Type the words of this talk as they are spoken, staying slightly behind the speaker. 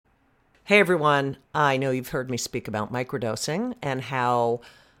Hey everyone, I know you've heard me speak about microdosing and how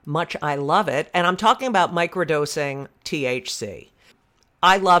much I love it. And I'm talking about microdosing THC.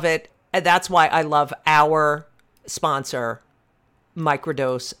 I love it. And that's why I love our sponsor,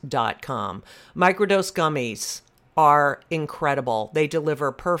 microdose.com. Microdose gummies are incredible. They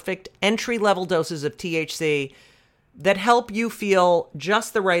deliver perfect entry-level doses of THC that help you feel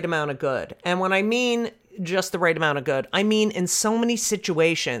just the right amount of good. And when I mean just the right amount of good, I mean in so many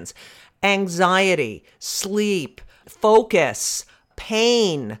situations: anxiety, sleep, focus,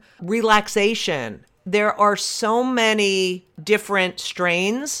 pain, relaxation. There are so many different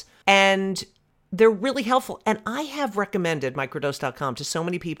strains and they're really helpful. And I have recommended microdose.com to so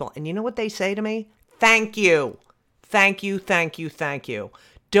many people. And you know what they say to me? Thank you. Thank you, thank you, thank you.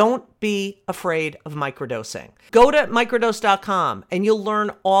 Don't be afraid of microdosing. Go to microdose.com and you'll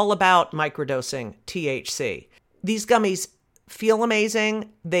learn all about microdosing THC. These gummies feel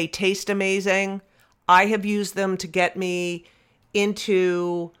amazing. They taste amazing. I have used them to get me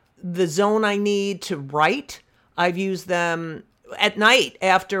into the zone I need to write. I've used them at night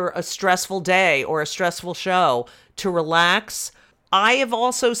after a stressful day or a stressful show to relax. I have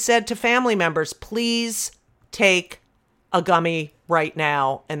also said to family members, please take a gummy right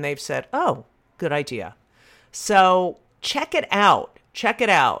now. And they've said, oh, good idea. So check it out. Check it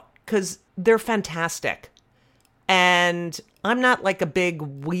out because they're fantastic. And I'm not like a big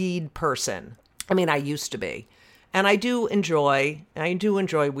weed person. I mean, I used to be. And I do enjoy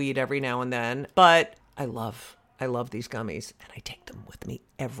weed every now and then, but I love these gummies and I take them with me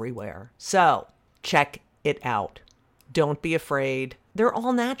everywhere. So check it out. Don't be afraid. They're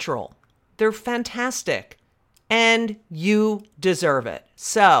all natural. They're fantastic and you deserve it.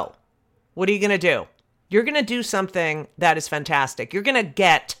 So what are you going to do? You're going to do something that is fantastic. You're going to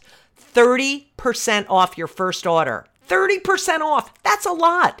get 30% off your first order. 30% off. That's a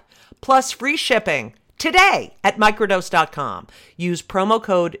lot. Plus free shipping today at microdose.com. Use promo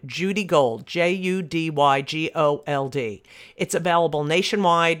code JudyGold, JUDYGOLD. It's available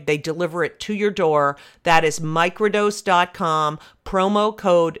nationwide. They deliver it to your door. That is microdose.com, promo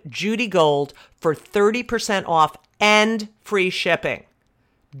code JudyGold for 30% off and free shipping.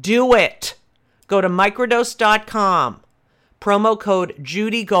 Do it. Go to microdose.com, promo code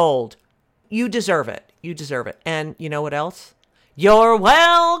JudyGold. You deserve it. You deserve it. And you know what else? You're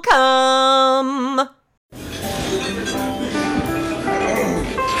welcome.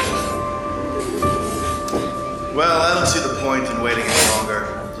 Well, I don't see the point in waiting any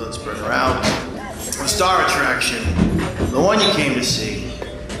longer. So let's bring her out. The star attraction, the one you came to see.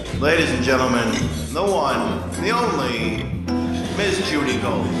 Ladies and gentlemen, the one, the only, Miss Judy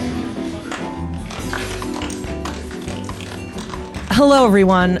Gold. Hello,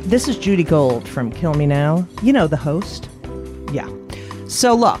 everyone. This is Judy Gold from Kill Me Now. You know the host. Yeah.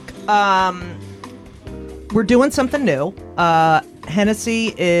 So look, we're doing something new.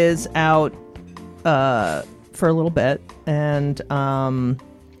 Hennessy is out for a little bit, and I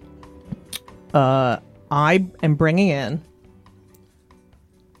am bringing in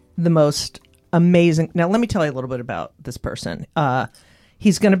the most amazing. Now, let me tell you a little bit about this person.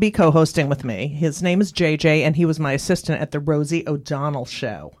 He's going to be co-hosting with me. His name is JJ, and he was my assistant at the Rosie O'Donnell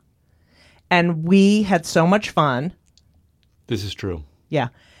show. And we had so much fun. This is true. Yeah.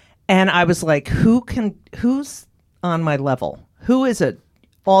 And I was like, who's on my level? Who is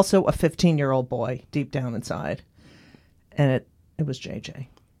also a 15-year-old boy deep down inside? And it was JJ.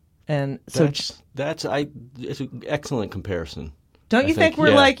 And so it's an excellent comparison. Don't you think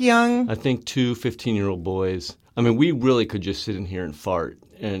we're like young? I think two 15-year-old boys. I mean, we really could just sit in here and fart,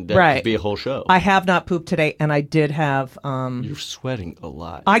 and that could be a whole show. I have not pooped today, and I did have... You're sweating a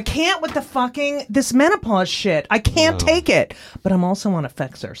lot. I can't with this menopause shit. I can't take it. But I'm also on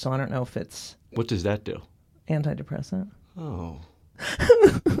Effexor, so I don't know if it's... What does that do? Antidepressant. Oh.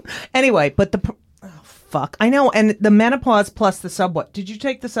 Anyway, but fuck. I know, and the menopause plus the subway. Did you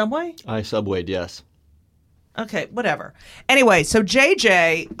take the subway? I subwayed, yes. Okay, whatever. Anyway, so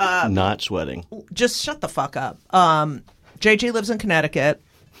JJ... Not sweating. Just shut the fuck up. JJ lives in Connecticut.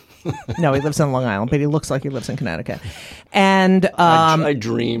 No, he lives in Long Island, but he looks like he lives in Connecticut. And... I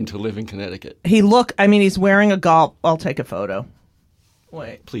dream to live in Connecticut. He's wearing a golf... I'll take a photo.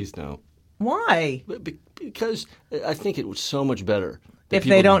 Wait. Please don't. Why? Because I think it was so much better. If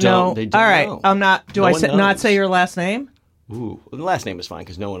they don't know... All right, know. I'm not... Do I not say your last name? Ooh, well, the last name is fine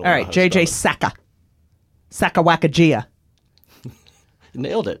because no one will know. All right, JJ Saka. Sakawakagia.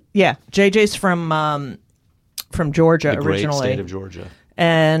 Nailed it. Yeah, JJ's from Georgia the originally. Great state of Georgia.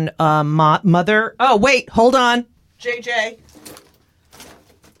 And mother. Oh wait, hold on, JJ.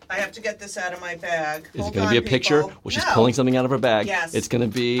 I have to get this out of my bag. Is it going to be a picture? Well, she's pulling something out of her bag. Yes. It's going to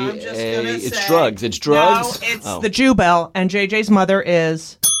be it's drugs. It's drugs? No, it's the Jew bell, and JJ's mother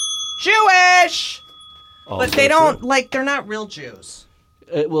is Jewish. But they don't, they're not real Jews.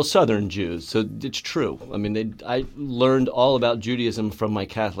 Well, Southern Jews, so it's true. I mean, I learned all about Judaism from my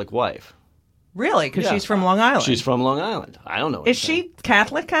Catholic wife. Really? Because she's from Long Island. She's from Long Island. I don't know. Is she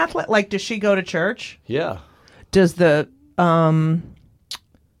Catholic? Like, does she go to church? Yeah. Does the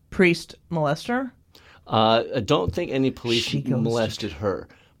priest molest her? I don't think any police molested her,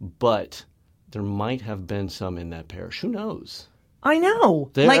 but there might have been some in that parish. Who knows? I know.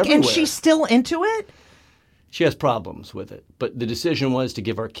 They're everywhere. And she's still into it? She has problems with it, but the decision was to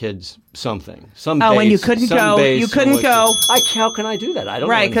give our kids something. And you couldn't go. You couldn't go. How can I do that? I don't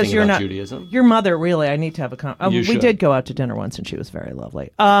know anything about Judaism. Your mother, really. I need to have a we did go out to dinner once, and she was very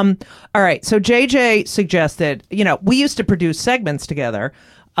lovely. All right. So JJ suggested, we used to produce segments together.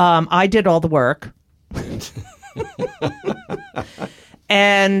 I did all the work,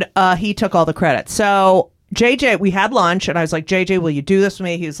 and he took all the credit. So JJ, we had lunch, and I was like, JJ, will you do this with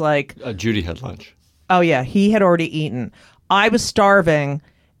me? He was like, Judy had lunch. Oh, yeah. He had already eaten. I was starving,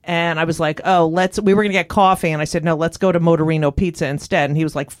 and I was like, we were going to get coffee. And I said, no, let's go to Motorino Pizza instead. And he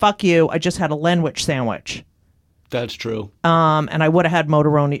was like, fuck you. I just had a Lenwich sandwich. That's true. And I would have had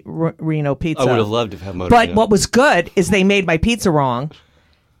Motorino Pizza. I would have loved to have Motorino. But what was good is they made my pizza wrong.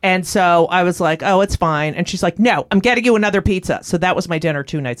 And so I was like, oh, it's fine. And she's like, no, I'm getting you another pizza. So that was my dinner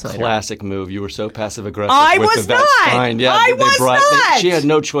 2 nights later. Classic move. You were so passive-aggressive. I was not. That's fine. Yeah, I was not. She had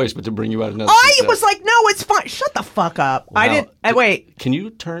no choice but to bring you out another pizza. I was like, no, it's fine. Shut the fuck up. Wow. I didn't. Wait. Can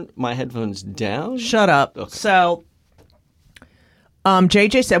you turn my headphones down? Shut up. Okay. So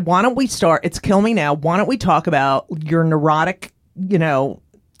JJ said, why don't we start? It's Kill Me Now. Why don't we talk about your neurotic, You.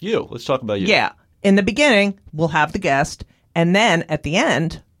 Let's talk about you. Yeah. In the beginning, we'll have the guest. And then at the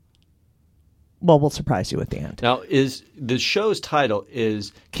end... Well, we'll surprise you at the end. Now, is the show's title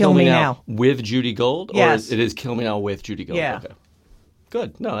is Kill Me Now with Judy Gold? Yes. Or it is Kill Me Now with Judy Gold? Yeah. Okay.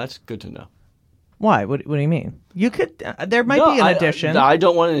 Good. No, that's good to know. Why? What do you mean? You could. There might be an addition. I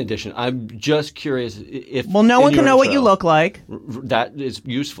don't want an addition. I'm just curious if. Well, no one can know what you look like. That is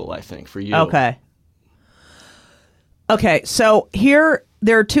useful, I think, for you. Okay. Okay. So there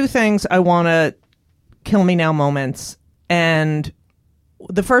are 2 things I want to Kill Me Now moments, and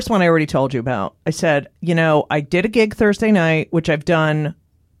the first one I already told you about. I said, I did a gig Thursday night, which I've done.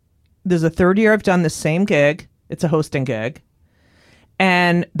 There's a 3rd year I've done the same gig. It's a hosting gig.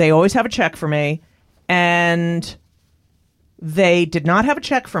 And they always have a check for me. And they did not have a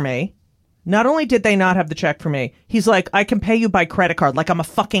check for me. Not only did they not have the check for me, he's like, I can pay you by credit card, like I'm a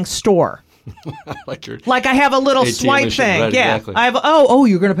fucking store. like I have a little ATM swipe machine, thing. right, Yeah. Exactly. I have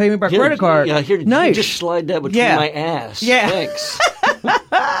you're going to pay me by credit card. Yeah, here, nice. You just slide that between my ass. Yeah. Thanks.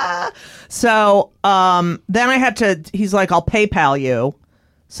 So then I had to, he's like, I'll PayPal you.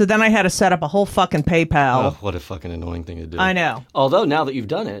 So then I had to set up a whole fucking PayPal. Oh, what a fucking annoying thing to do. I know. Although now that you've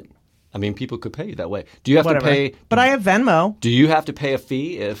done it, I mean, people could pay you that way. Do you have to pay? But I have Venmo. Do you have to pay a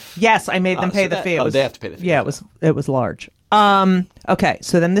fee if? Yes, I made them pay the fee. They have to pay the fee. Yeah, it was large. Okay,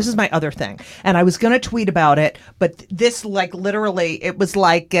 so then this is my other thing. And I was going to tweet about it, but this literally, it was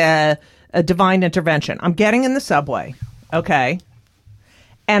like a divine intervention. I'm getting in the subway, okay?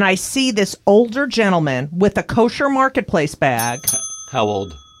 And I see this older gentleman with a kosher marketplace bag. How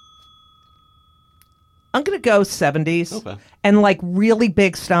old? I'm going to go 70s. Okay. And really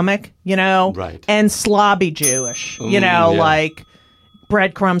big stomach, Right. And slobby Jewish, like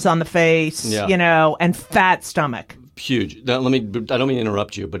breadcrumbs on the face, and fat stomach. Huge. I don't mean to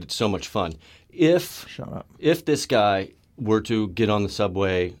interrupt you, but it's so much fun. Shut up. If this guy were to get on the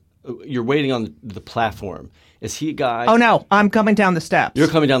subway, you're waiting on the platform. Is he a guy? Oh, no. I'm coming down the steps. You're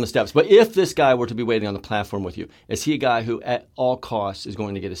coming down the steps. But if this guy were to be waiting on the platform with you, is he a guy who at all costs is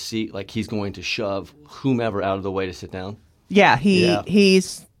going to get a seat, like he's going to shove whomever out of the way to sit down? Yeah,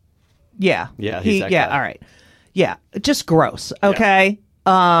 he's... Yeah. Yeah, he's that guy. Yeah, all right. Yeah, just gross, okay?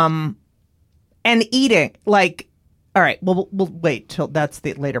 Yeah. And eating, all right, we'll wait till that's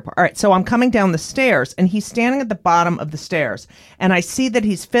the later part. All right, so I'm coming down the stairs, and he's standing at the bottom of the stairs, and I see that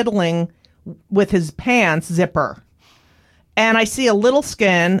he's fiddling with his pants zipper. And I see a little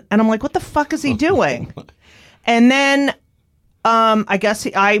skin, and I'm like, what the fuck is he doing? And then I guess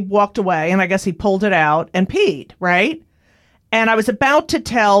I walked away, and I guess he pulled it out and peed, right? And I was about to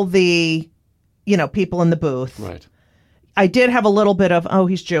tell the, people in the booth. Right. I did have a little bit of,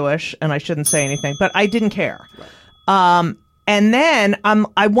 he's Jewish, and I shouldn't say anything, but I didn't care. Right. And then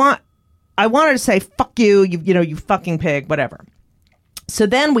I wanted to say, fuck you, you fucking pig, whatever. So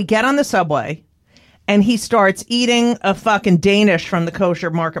then we get on the subway, and he starts eating a fucking Danish from the kosher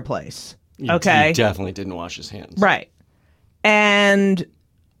marketplace. Okay. He definitely didn't wash his hands. Right. And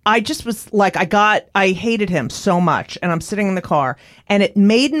I just was like, I hated him so much. And I'm sitting in the car, and it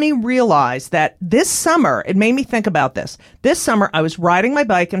made me realize that this summer, it made me think about this. This summer, I was riding my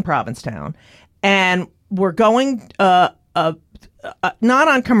bike in Provincetown, and we're going, not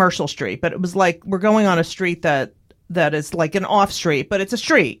on Commercial Street, but it was like, we're going on a street that is like an off street, but it's a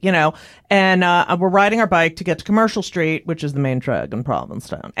street, you know, and we're riding our bike to get to Commercial Street, which is the main drag in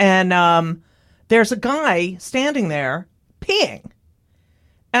Provincetown. And there's a guy standing there peeing.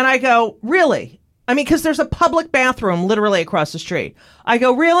 And I go, really? I mean, because there's a public bathroom literally across the street. I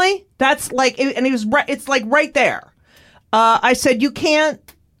go, really? That's like, and he was right, it's like right there. I said, you can't,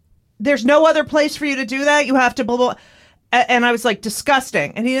 there's no other place for you to do that. You have to blah, blah. And I was like,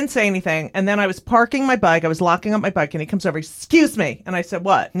 disgusting. And he didn't say anything. And then I was parking my bike. I was locking up my bike, and he comes over, excuse me. And I said,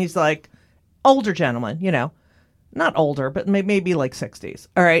 what? And he's like, older gentleman, you know, not older, but maybe like 60s.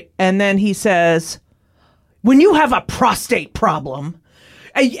 All right. And then he says, when you have a prostate problem,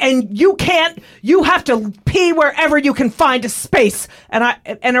 and you can't, you have to pee wherever you can find a space. And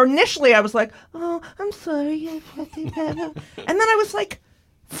initially I was like, oh, I'm sorry. And then I was like,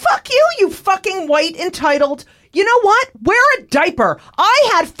 fuck you, you fucking white entitled. You know what? Wear a diaper.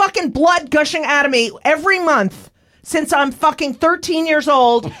 I had fucking blood gushing out of me every month since I'm fucking 13 years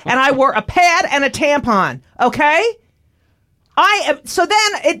old, and I wore a pad and a tampon. Okay? So then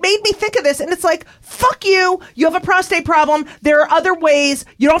it made me think of this, and it's like, fuck you. You have a prostate problem. There are other ways.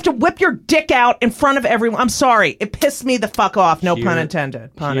 You don't have to whip your dick out in front of everyone. I'm sorry. It pissed me the fuck off. No pun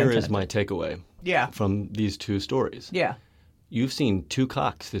intended. Here is my takeaway. Yeah. From these two stories. Yeah. You've seen 2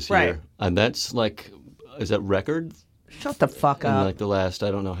 cocks this Right. year, and that's like, is that record? Shut the fuck In up. like the last, I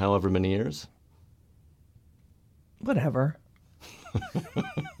don't know, however many years. Whatever.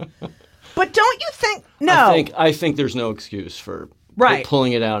 But don't you think? No. I think there's no excuse for Right.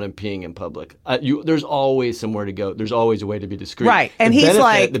 pulling it out and peeing in public. There's always somewhere to go. There's always a way to be discreet. Right. And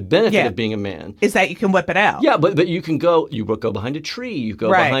the benefit of being a man is that you can whip it out. Yeah, but you can go. You go behind a tree. You go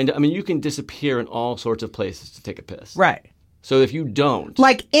Right. behind. I mean, you can disappear in all sorts of places to take a piss. Right. So if you don't,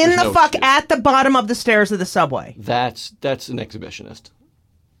 Like in there's the no fuck excuse. at the bottom of the stairs of the subway That's an exhibitionist,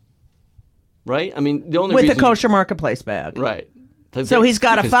 right? I mean, the only with a reason kosher marketplace bag. right. So he's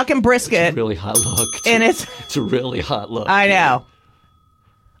got a Because fucking brisket. It's a really hot look. And it's a really hot look. I know.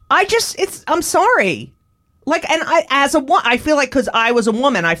 I'm sorry. Like, and I feel like because I was a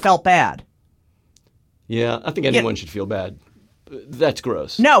woman, I felt bad. Yeah, I think anyone should feel bad. That's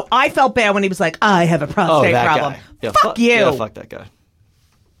gross. No, I felt bad when he was like, I have a prostate that problem. guy. Yeah, fuck you. Yeah, fuck that guy.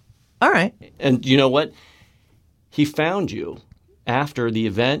 All right. And you know what? He found you after the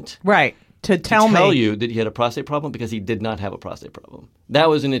event. Right. To tell you that he had a prostate problem because he did not have a prostate problem. That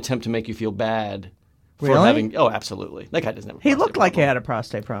was an attempt to make you feel bad for Really? having. Oh, absolutely. That guy doesn't have a prostate He looked like he problem. had a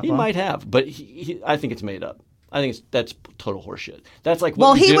prostate problem. He might have, but I think it's made up. I think that's total horseshit. That's like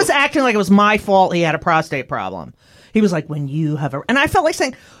Well, what he was acting like it was my fault he had a prostate problem. He was like, when you have a... And I felt like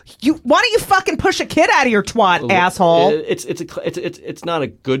saying, why don't you fucking push a kid out of your twat, asshole? It's not a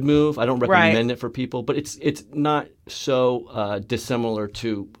good move. I don't recommend it for people, but it's not so dissimilar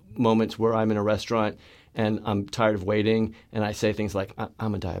to moments where I'm in a restaurant and I'm tired of waiting and I say things like,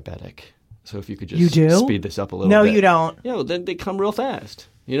 I'm a diabetic. So if you could just speed this up a little bit. No, you don't. Yeah, well, then they come real fast.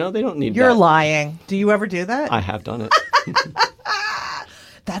 You know, they don't need You're that. lying. Do you ever do that? I have done it.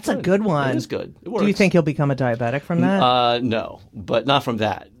 That's a good one. It is good. It works. Do you think you'll become a diabetic from that? No, but not from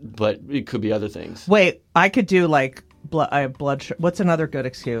that. But it could be other things. Wait, I could do like I have blood sugar. What's another good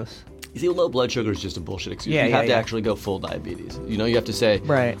excuse? You see, low blood sugar is just a bullshit excuse. Yeah, you have to yeah. actually go full diabetes. You know, you have to say,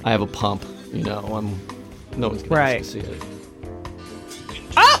 Right. I have a pump. You know, no one's going Right. to see it.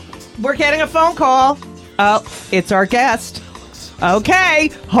 Oh, we're getting a phone call. Oh, it's our guest. Okay,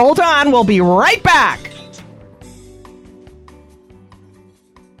 hold on. We'll be right back.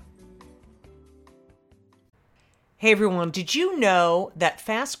 Hey everyone, did you know that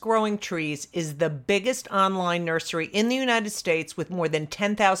Fast Growing Trees is the biggest online nursery in the United States with more than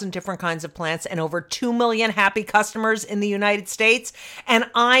 10,000 different kinds of plants and over 2 million happy customers in the United States? And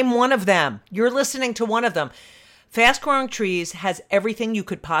I'm one of them. You're listening to one of them. Fast Growing Trees has everything you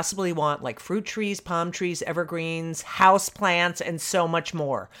could possibly want, like fruit trees, palm trees, evergreens, house plants, and so much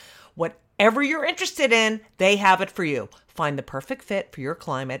more. Whatever you're interested in, they have it for you. Find the perfect fit for your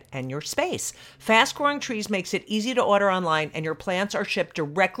climate and your space. Fast Growing Trees makes it easy to order online, and your plants are shipped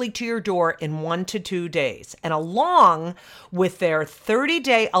directly to your door in 1 to 2 days. And along with their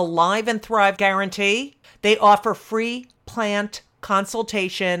 30-day Alive and Thrive guarantee, they offer free plant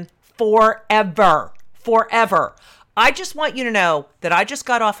consultation forever. I just want you to know that I just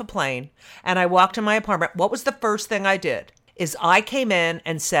got off a plane and I walked to my apartment. What was the first thing I did? Is I came in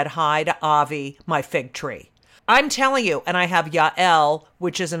and said hi to Avi, my fig tree. I'm telling you, and I have Yael,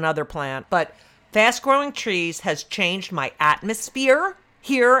 which is another plant, but Fast Growing Trees has changed my atmosphere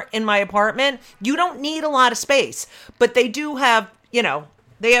here in my apartment. You don't need a lot of space, but they do have,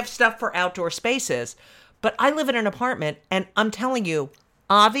 they have stuff for outdoor spaces. But I live in an apartment, and I'm telling you,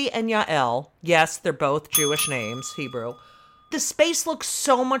 Avi and Yael, yes, they're both Jewish names, Hebrew. The space looks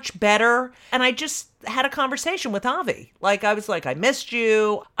so much better. And I just had a conversation with Avi. I was like, I missed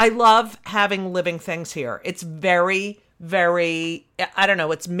you. I love having living things here. It's very, very, I don't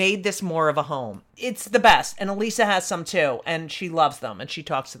know, it's made this more of a home. It's the best. And Elisa has some too. And she loves them. And she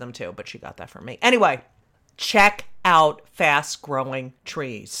talks to them too. But she got that from me. Anyway, check out Fast Growing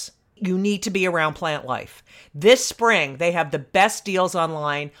Trees. You need to be around plant life. This spring, they have the best deals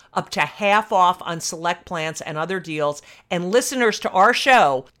online, up to half off on select plants and other deals. And listeners to our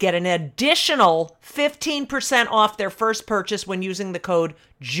show get an additional 15% off their first purchase when using the code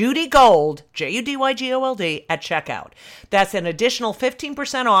JudyGold, JUDYGOLD, at checkout. That's an additional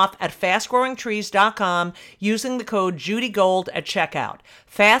 15% off at fastgrowingtrees.com using the code JudyGold at checkout.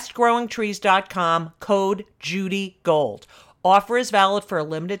 Fastgrowingtrees.com, code JudyGold. Offer is valid for a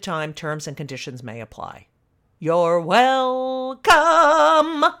limited time. Terms and conditions may apply. You're welcome.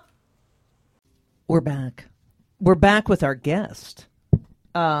 We're back. We're back with our guest.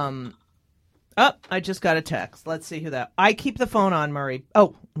 I just got a text. Let's see who that. I keep the phone on, Murray.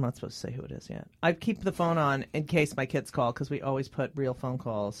 Oh, I'm not supposed to say who it is yet. I keep the phone on in case my kids call because we always put real phone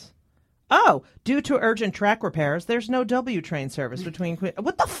calls. Oh, due to urgent track repairs, there's no W train service between.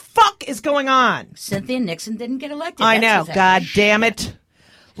 What the fuck is going on? Cynthia Nixon didn't get elected. I know. God damn it.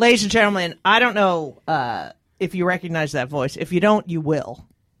 Ladies and gentlemen, I don't know if you recognize that voice. If you don't, you will.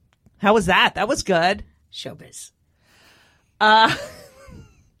 How was that? That was good. Showbiz.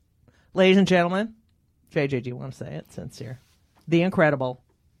 Ladies and gentlemen, JJ, do you want to say it since you're the incredible?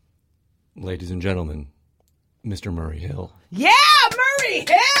 Ladies and gentlemen, Mr. Murray Hill. Yeah, Murray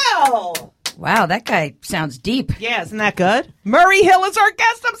Hill! Wow, that guy sounds deep. Yeah, isn't that good? Murray Hill is our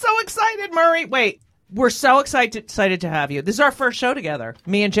guest. I'm so excited, Murray. Wait, we're so excited to have you. This is our first show together,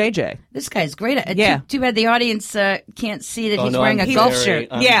 me and JJ. This guy's great. Yeah. Too bad the audience can't see that he's wearing a golf shirt.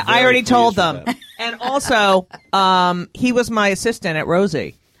 Yeah, I already told them. And also, he was my assistant at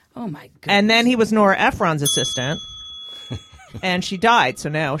Rosie. Oh, my goodness. And then he was Nora Ephron's assistant. And she died, so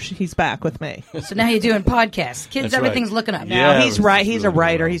now he's back with me. So now you're doing podcasts. Kids, That's everything's right. looking up. Now Yeah, he's right. He's a really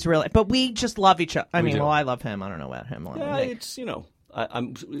writer. well. He's really. But we just love each other. I mean, do. well, I love him. I don't know about him. Yeah, it's,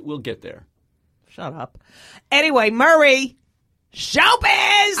 we'll get there. Shut up. Anyway, Murray,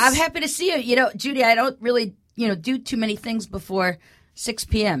 showbiz. I'm happy to see you. Judy, I don't really, do too many things before 6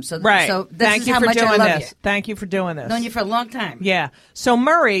 p.m. So, Right. So this Thank is you how for much I doing love this. you. Thank you for doing this. Known you for a long time. Yeah. So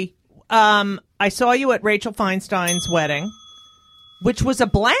Murray, I saw you at Rachel Feinstein's wedding, which was a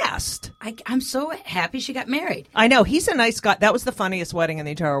blast. I'm so happy she got married. I know. He's a nice guy. That was the funniest wedding in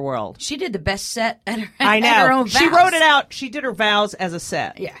the entire world. She did the best set at her, I know. at her own She vows. wrote it out. She did her vows as a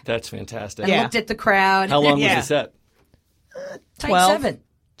set. Yeah. That's fantastic. And Yeah. looked at the crowd. How long Yeah. was the set? Tight 12. 7.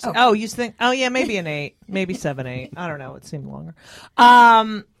 Oh, you think? Oh, yeah, maybe an 8, maybe 7, 8. I don't know. It seemed longer.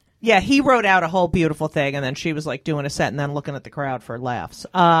 Yeah, he wrote out a whole beautiful thing, and then she was like doing a set and then looking at the crowd for laughs.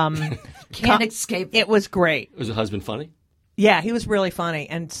 Can't escape. It was great. Was the husband funny? Yeah, he was really funny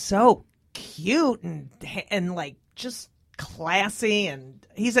and so cute and like just classy, and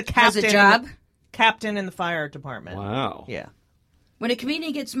he's a Has captain. a job. Captain in the fire department. Wow. Yeah. When a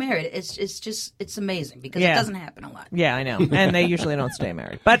comedian gets married, it's amazing because Yeah. it doesn't happen a lot. Yeah, I know. And they usually don't stay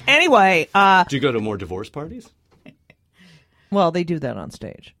married. But anyway, Do you go to more divorce parties? well, they do that on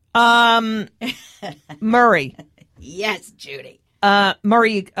stage. Murray. Yes, Judy.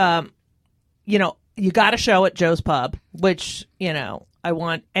 Murray, you got a show at Joe's Pub, which, I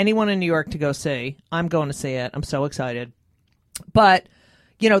want anyone in New York to go see. I'm going to see it. I'm so excited. But,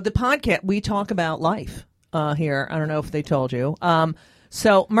 the podcast, we talk about life here. I don't know if they told you.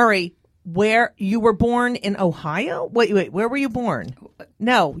 So, Murray, where you were born in Ohio? Wait, where were you born?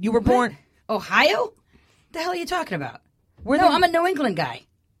 No, you were born. Ohio? The hell are you talking about? I'm a New England guy.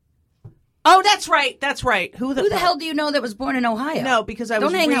 Oh, that's right. That's right. Who the Who the hell do you know that was born in Ohio? No, because I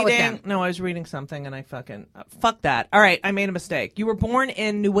was Don't hang reading. out with them. No, I was reading something and I fucking fuck that. All right, I made a mistake. You were born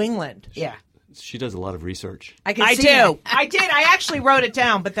in New England. Yeah. She does a lot of research. I can I see do. that. I did. I actually wrote it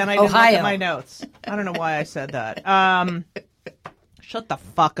down, but then I didn't look Ohio. at my notes. I don't know why I said that. Shut the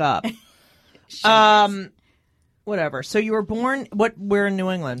fuck up. whatever. So you were born. Where in New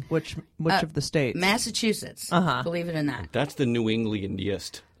England? Which of the states? Massachusetts. Believe it or not. That's the New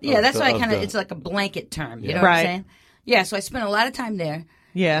Englandiest. Yeah, that's why it's like a blanket term. You know what I'm saying? Yeah. So I spent a lot of time there.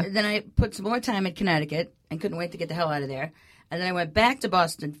 Yeah. Then I put some more time in Connecticut and couldn't wait to get the hell out of there. And then I went back to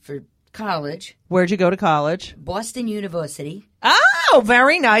Boston for college. Where'd you go to college? Boston University. Oh,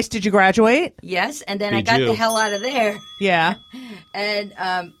 very nice. Did you graduate? Yes. And then I got the hell out of there. Yeah.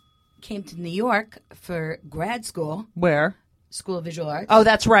 And came to New York for grad school. Where? School of Visual Arts. Oh,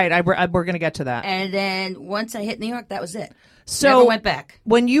 that's right. We're going to get to that. And then once I hit New York, that was it. So never went back.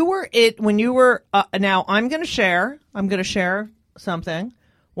 When you were now I'm going to share something.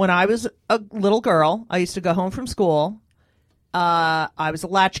 When I was a little girl, I used to go home from school. I was a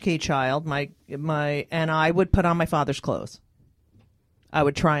latchkey child. And I would put on my father's clothes. I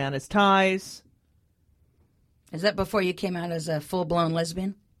would try on his ties. Is that before you came out as a full-blown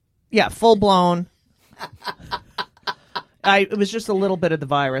lesbian? Yeah, full blown. It was just a little bit of the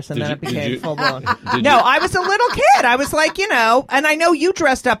virus, and then it became full blown. No, I was a little kid. I was like, and I know you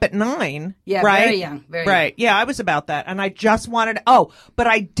dressed up at 9. Yeah, right? very young. Very right. young. Yeah, I was about that, and I just wanted. But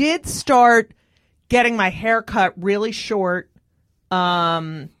I did start getting my hair cut really short.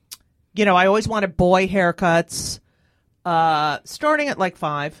 I always wanted boy haircuts. Starting at like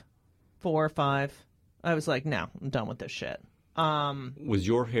 4 or 5. I was like, no, I'm done with this shit. Was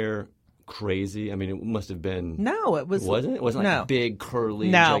your hair crazy? I mean, it must have been. No, it was. Wasn't it? It wasn't like big,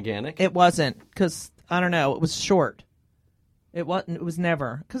 curly, gigantic. It wasn't because I don't know. It was short. It wasn't. It was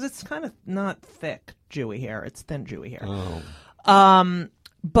never because it's kind of not thick Jewy hair. It's thin Jewy hair. Oh.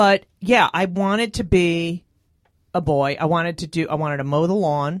 But yeah, I wanted to be a boy. I wanted to mow the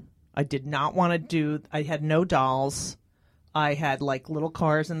lawn. I did not want to do. I had no dolls. I had like little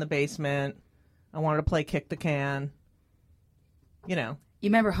cars in the basement. I wanted to play kick the can. You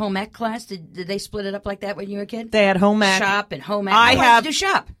remember home ec class? Did they split it up like that when you were a kid? They had home ec. Shop and home ec. I do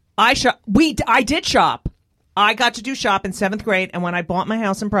shop. I did shop. I got to do shop in 7th grade, and when I bought my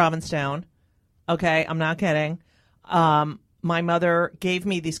house in Provincetown, okay, I'm not kidding, my mother gave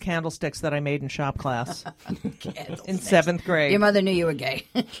me these candlesticks that I made in shop class in 7th grade. Your mother knew you were gay.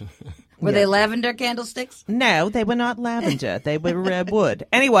 Were they lavender candlesticks? No, they were not lavender. They were wood.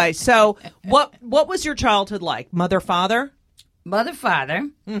 Anyway, so what was your childhood like? Mother, father? Mother, father.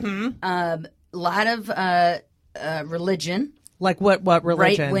 Mm-hmm. A lot of religion. Like what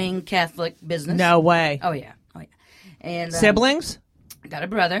religion? Right-wing Catholic business. No way. Oh, yeah. And siblings? Got a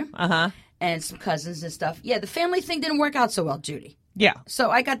brother. Uh-huh. And some cousins and stuff. Yeah, the family thing didn't work out so well, Judy. Yeah.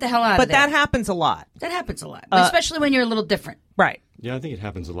 So I got the hell out of there. But that happens a lot. That happens a lot. Especially when you're a little different. Right. Yeah, I think it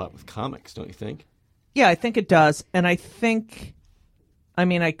happens a lot with comics, don't you think? Yeah, I think it does. And I could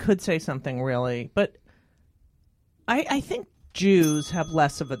say something really, but I think Jews have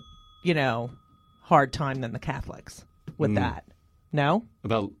less of a, hard time than the Catholics with that. No?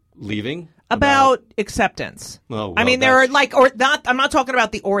 About leaving? About acceptance. Oh, well, I mean, there are I'm not talking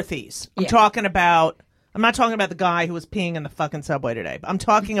about the orthies. I'm not talking about the guy who was peeing in the fucking subway today. I'm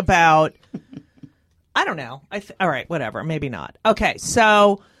talking about, I don't know. All right, whatever. Maybe not. Okay,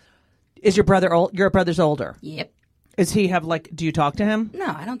 so is your brother old? Your brother's older. Yep. Is he do you talk to him? No,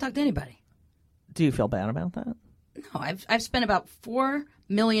 I don't talk to anybody. Do you feel bad about that? No, I've spent about $4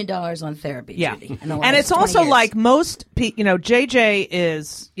 million on therapy, yeah. Judy, and it's also years. like most people, JJ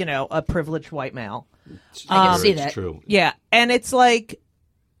is, a privileged white male. I can see that. True. Yeah, and it's like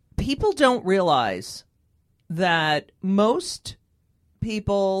people don't realize that most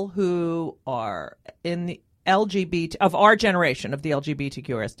people who are in the LGBT of our generation of the LGBTQ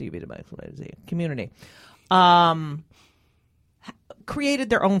or STB community created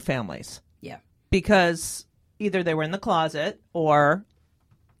their own families. Yeah, because either they were in the closet or,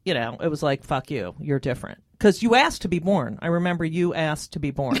 it was like, fuck you, you're different. Because you asked to be born. I remember you asked to be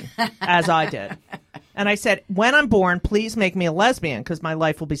born, as I did. And I said, when I'm born, please make me a lesbian because my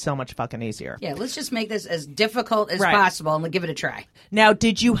life will be so much fucking easier. Yeah, let's just make this as difficult as possible and we'll give it a try. Now,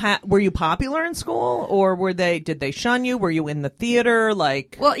 were you popular in school or did they shun you? Were you in the theater?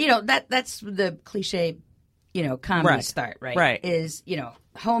 Well, that's the cliche, comedy start, right? Right. Is,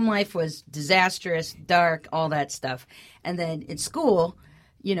 home life was disastrous, dark, all that stuff. And then in school,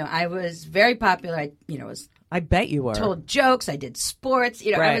 I was very popular. I bet you were. Told jokes. I did sports.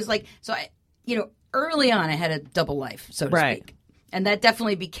 I was like, so early on I had a double life, so to speak. And that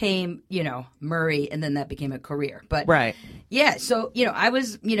definitely became, Murray, and then that became a career. But yeah, so, I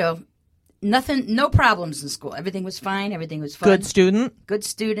was, nothing, no problems in school. Everything was fine. Everything was fun. Good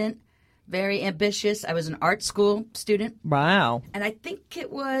student. Very ambitious. I was an art school student. Wow. And I think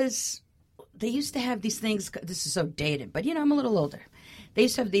it was they used to have these things. This is so dated, but I'm a little older. They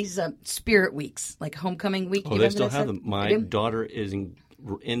used to have these spirit weeks, like homecoming week. Oh, they still have them. My daughter is in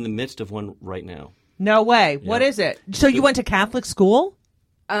the midst of one right now. No way. Yeah. What is it? So you went to Catholic school?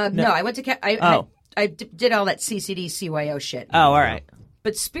 No, I went to I did all that CCD, CYO shit. Oh, all right.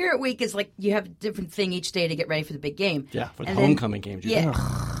 But Spirit Week is like you have a different thing each day to get ready for the big game. Yeah, for the homecoming games. Yeah.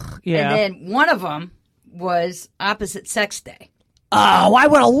 And then one of them was Opposite Sex Day. Oh, I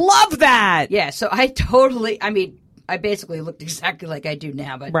would have loved that. Yeah, so I basically looked exactly like I do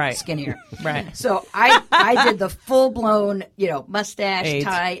now, but skinnier. Right. So I did the full blown, mustache, AIDS.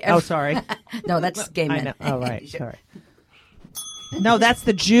 tie. Oh, sorry. No, that's gay men. I know. Oh, right. Sorry. No, that's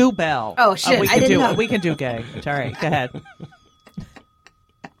the Jew bell. Oh shit! I didn't know. We can do gay. It's all right. Go ahead.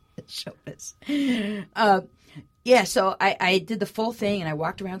 Show this. Yeah, so I did the full thing, and I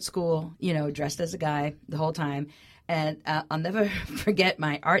walked around school, dressed as a guy the whole time. And I'll never forget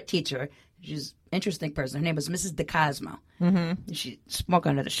my art teacher. She's an interesting person. Her name was Mrs. DeCosmo. Mm-hmm. She smoked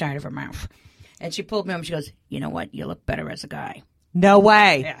under the side of her mouth. And she pulled me up and she goes, "You know what? You look better as a guy." No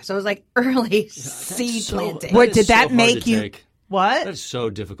way. Yeah, so it was like early seed planting. What did that make you? Take. What? That's so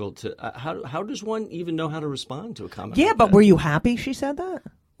difficult to. How does one even know how to respond to a comment? Yeah, like but that? were you happy she said that?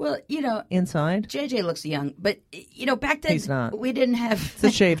 Well, inside, JJ looks young, but back then he's not. We didn't have it's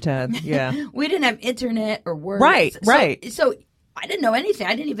a shaved head. Yeah, we didn't have internet or words. Right. So I didn't know anything.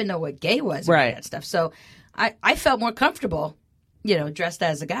 I didn't even know what gay was. Or that stuff. So I felt more comfortable, dressed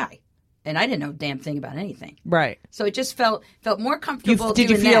as a guy, and I didn't know a damn thing about anything. Right. So it just felt more comfortable. Did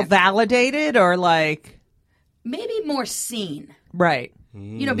you feel validated or like maybe more seen? Right.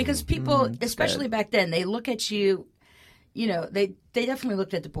 Because people, especially back then, they look at you. They definitely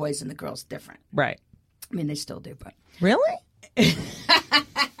looked at the boys and the girls different. Right. I mean, they still do, but really,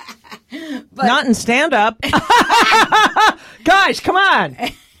 but not in stand up. Guys, come on.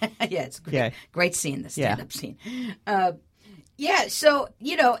 Yeah, it's great scene. The stand up scene. Yeah. So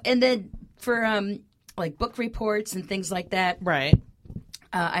and then for like book reports and things like that. Right.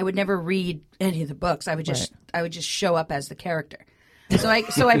 I would never read any of the books. I would just show up as the character. So I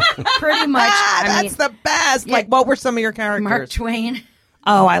pretty much. That's the best. Yeah, like, what were some of your characters? Mark Twain.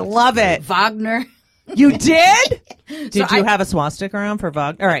 Oh, I love it. Wagner. You did? Did you have a swastika around for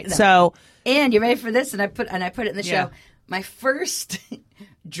Wagner? All right. No. So, and you ready for this? And I put it in the show. My first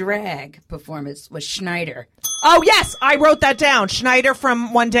drag performance was Schneider. Oh yes, I wrote that down. Schneider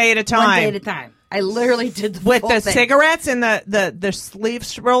from One Day at a Time. One Day at a Time. I literally did the with full the thing. Cigarettes and the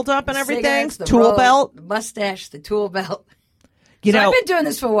sleeves rolled up and everything. The tool belt, the mustache, the tool belt. I've been doing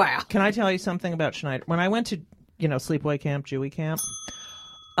this for a while. Can I tell you something about Schneider? When I went to, sleepaway camp, Jewy camp,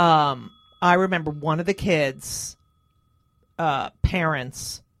 I remember one of the kids'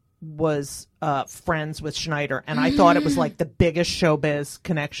 parents was friends with Schneider, and I thought it was like the biggest showbiz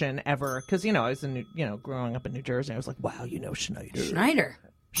connection ever. Because, I was in, growing up in New Jersey, I was like, wow, Schneider.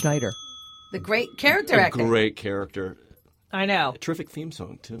 Schneider. The great character actor. Great character. I know. A terrific theme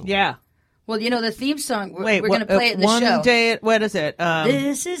song, too. Yeah. Well, the theme song, we're going to play it in the show. One day, what is it?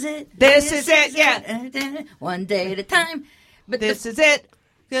 This is it. This is it, yeah. One day at a time. But this is it.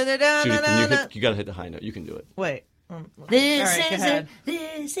 Judy, you got to hit the high note. You can do it. Wait. This is it.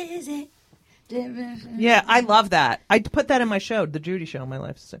 This is it. Yeah, I love that. I put that in my show, The Judy Show, My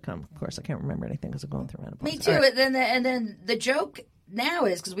Life Sitcom. Of course, I can't remember anything because I'm going through menopause. Me too. Right. And then the joke now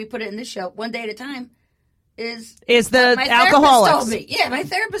is, because we put it in this show, One Day at a Time, is the my alcoholics. Told me. Yeah, my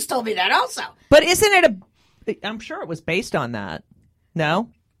therapist told me that also. But isn't it I'm sure it was based on that. No?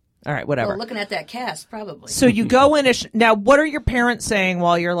 All right, whatever. Well, looking at that cast, probably. So you go in now, what are your parents saying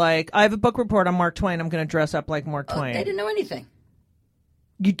while you're like, I have a book report on Mark Twain, I'm going to dress up like Mark Twain? They didn't know anything.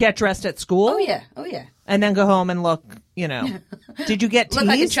 You get dressed at school? Oh, yeah. And then go home and look, Did you get teased? Look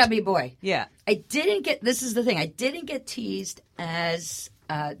like a chubby boy. Yeah. I didn't get, this is the thing, I didn't get teased as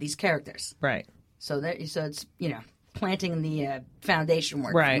these characters. Right. So it's, planting the foundation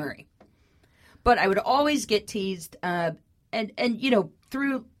work right. for Murray. But I would always get teased, and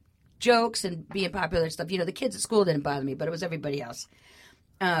through jokes and being popular and stuff, the kids at school didn't bother me, but it was everybody else.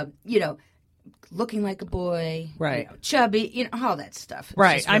 Looking like a boy, right? Chubby, all that stuff.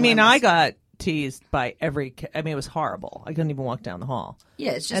 Right. I mean, I got teased by every. I mean, it was horrible. I couldn't even walk down the hall.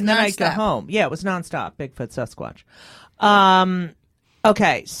 Yeah, it's just. And then nonstop. I'd go home. Yeah, it was nonstop. Bigfoot, Sasquatch.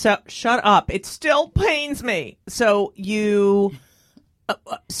 Okay, so shut up. It still pains me. So you.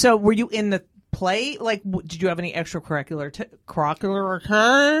 So were you in the play? Like, did you have any extracurricular?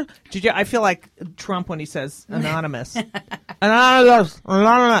 Did you? I feel like Trump when he says anonymous. Anonymous.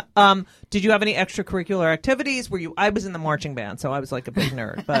 Did you have any extracurricular activities? Were you? I was in the marching band, so I was like a big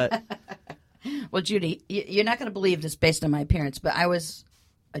nerd. But well, Judy, you're not going to believe this based on my appearance, but I was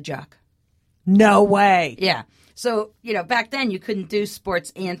a jock. No way. Yeah. So, back then you couldn't do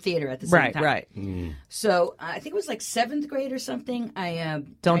sports and theater at the same time. Right. So, I think it was like 7th grade or something.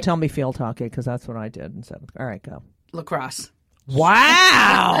 Don't tell me field hockey, because that's what I did in 7th grade. All right, go. Lacrosse.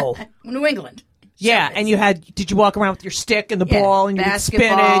 Wow. New England. Yeah, and did you walk around with your stick and the ball and you would spin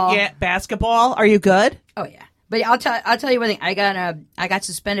it? Yeah, basketball. Are you good? Oh, yeah. But I'll tell you one thing. I got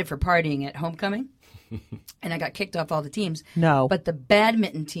suspended for partying at homecoming, and I got kicked off all the teams. No. But the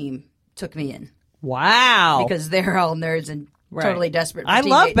badminton team took me in. Wow. Because they're all nerds and totally desperate for I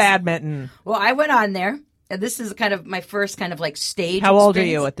teammates. love badminton. Well, I went on there, and this is kind of my first kind of like stage How old are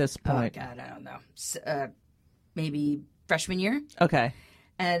experience. you at this point? Oh, God, I don't know. Maybe freshman year. Okay.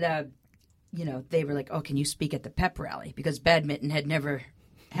 And, they were like, oh, can you speak at the pep rally? Because badminton had never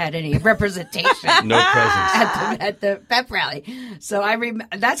had any representation. No presence. At the pep rally. So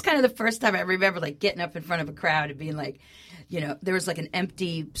that's kind of the first time I remember like getting up in front of a crowd and being like, there was like an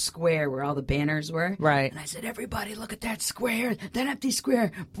empty square where all the banners were. Right. And I said, everybody look at that square, that empty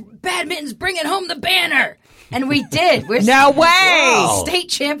square. Badminton's bringing home the banner. And we did. We're No way. State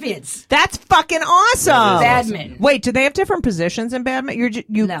champions. That's fucking awesome. Badminton. Wait, do they have different positions in badminton?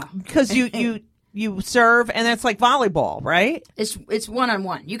 No. Because you serve, and it's like volleyball, right? It's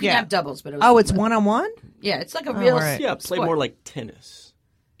one-on-one. You can have doubles, but it's one-on-one? Yeah, it's like a real right. Yeah, play sport. more like tennis.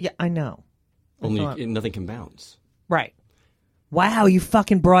 Yeah, I know. Only nothing can bounce. Right. Wow, you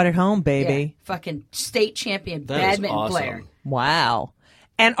fucking brought it home, baby. Yeah, fucking state champion That is badminton awesome. player. Wow.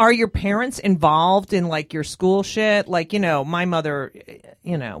 And are your parents involved in like your school shit? Like, my mother,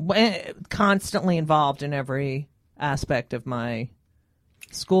 constantly involved in every aspect of my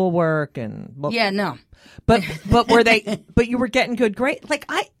schoolwork and Yeah, no. But were they? But you were getting good grades. Like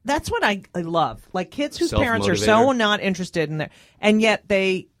that's what I love. Like kids whose parents are so not interested in their, and yet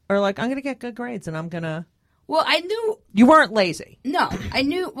they are like, I'm gonna get good grades, and I'm gonna. Well, I knew you weren't lazy. No, I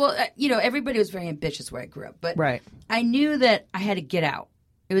knew. Well, everybody was very ambitious where I grew up, but right. I knew that I had to get out.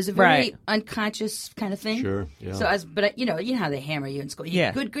 It was a very unconscious kind of thing. Sure. Yeah. So you know how they hammer you in school. You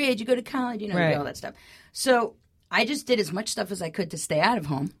get good grades, you go to college, you do all that stuff. So I just did as much stuff as I could to stay out of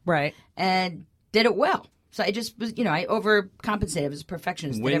home. Right. And did it well. So I just was, I overcompensated. I was a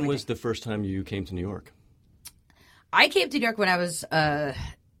perfectionist. When was the first time you came to New York? I came to New York when I was, I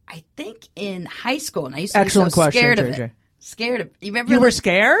think, in high school, and I used to Excellent be so question, scared of JJ. it. Scared of it. You remember? You were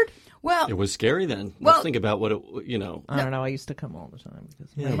scared? Well, it was scary then. Well, Let's think about what it, I don't know. I used to come all the time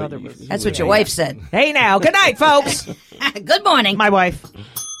because my mother was. That's what your wife said. Hey now, good night, folks. Good morning. My wife.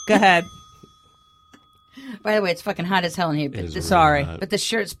 Go ahead. By the way, it's fucking hot as hell in here. But Sorry. But this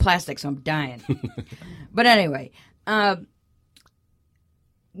shirt's plastic, so I'm dying. But anyway,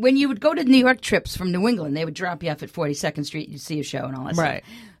 when you would go to New York trips from New England, they would drop you off at 42nd Street. You'd see a show and all that Right.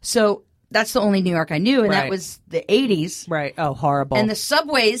 stuff. So that's the only New York I knew, and that was the 80s. Right. Oh, horrible. And the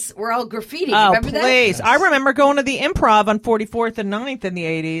subways were all graffiti. Oh, Remember please. that? I remember going to the Improv on 44th and 9th in the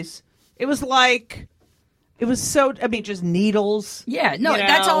 80s. It was like... It was so, just needles. Yeah, no,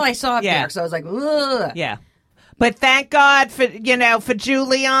 that's all I saw up there. So I was like, ugh. Yeah. But thank God for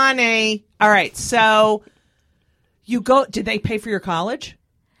Giuliani. All right, so you go, did they pay for your college?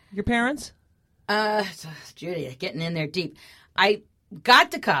 Your parents? Judy, getting in there deep. I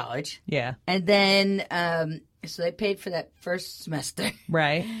got to college. Yeah. And then, so they paid for that first semester.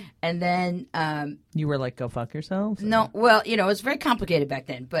 Right. And then... you were like, go fuck yourselves? No, well, it was very complicated back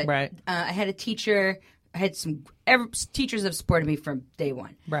then. But right. I had a teacher... I had some teachers have supported me from day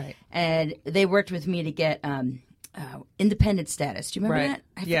one. Right. And they worked with me to get independent status. Do you remember that?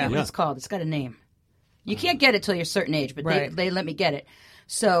 I forget what it's called. It's got a name. You can't get it till you're a certain age, but they let me get it.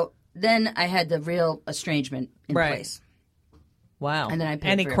 So then I had the real estrangement in place. Wow. And then I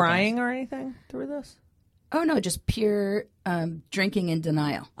paid any for crying or anything through this? Oh, no, just pure drinking and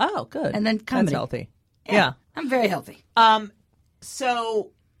denial. Oh, good. And then comedy. That's healthy. Yeah. I'm very healthy.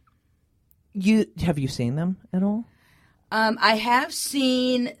 So... have you seen them at all? I have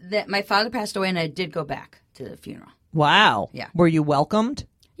seen that my father passed away, and I did go back to the funeral. Wow. Yeah. Were you welcomed?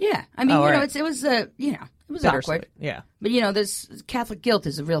 Yeah. I mean, right. it was it was awkward. Yeah. But this Catholic guilt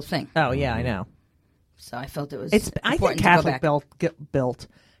is a real thing. Oh yeah, I know. So I felt it was. I think Catholic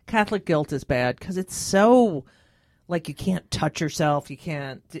Catholic guilt is bad because it's so like you can't touch yourself. You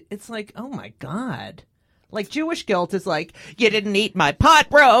can't. It's like, oh my God. Like Jewish guilt is like, you didn't eat my pot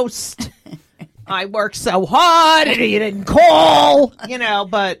roast. I worked so hard and you didn't call.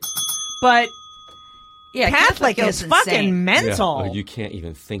 But yeah, Catholic is fucking mental. Yeah. You can't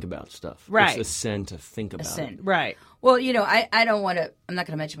even think about stuff. Right. It's a sin to think about it. Right. Well, I don't want to. I'm not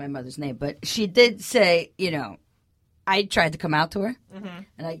going to mention my mother's name, but she did say, I tried to come out to her, and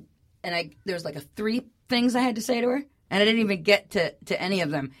I there was like 3 things I had to say to her, and I didn't even get to any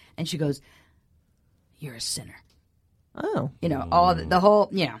of them. And she goes, you're a sinner. Oh. You know, all the whole,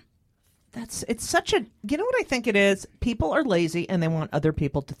 you know. It's such a, you know what I think it is? People are lazy and they want other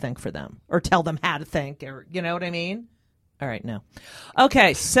people to think for them or tell them how to think, or, you know what I mean? All right, no.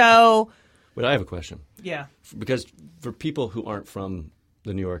 Okay, so. But I have a question. Yeah. Because for people who aren't from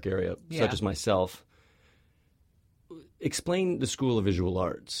the New York area, such as myself, explain the School of Visual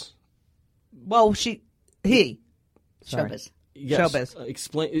Arts. Well, he. Sorry. Showbiz. Yes. Showbiz.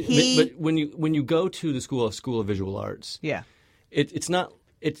 Explain. But when you go to the School of Visual Arts, it's not.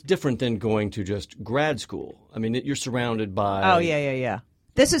 It's different than going to just grad school. I mean, you're surrounded by. Oh yeah.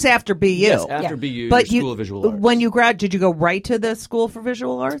 This is after BU. Yes, after BU, but School of Visual Arts. When you did you go right to the School for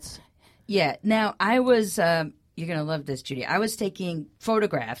Visual Arts? Yeah. Now I was. You're gonna love this, Judy. I was taking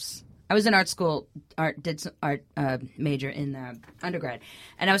photographs. I was in art school, did some art major in undergrad,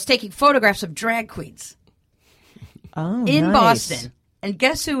 and I was taking photographs of drag queens. Oh, in nice. Boston. And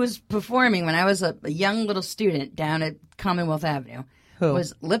guess who was performing when I was a young little student down at Commonwealth Avenue? Who?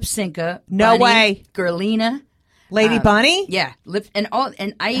 Was Lip Synca. No Bunny, way. Girlina. Lady Bunny? Yeah.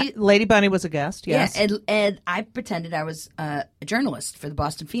 Lady Bunny was a guest, yes. Yeah, and I pretended I was a journalist for the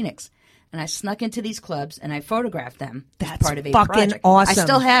Boston Phoenix. And I snuck into these clubs and I photographed them as part of a fucking project. awesome. I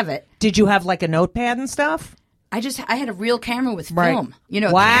still have it. Did you have like a notepad and stuff? I had a real camera with Right. film. You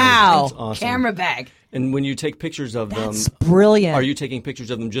know, Wow. That's awesome. camera bag. And when you take pictures of That's them, brilliant. are you taking pictures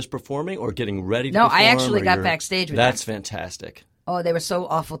of them just performing or getting ready to No, perform? I actually or got you're- backstage with That's them. fantastic. Oh, they were so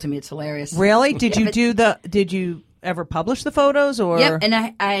awful to me. It's hilarious. Really? Did Yeah, you but- did you ever publish the photos or? Yep,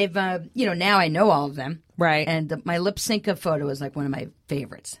 and I've now I know all of them. Right. And my Lip Synca photo is like one of my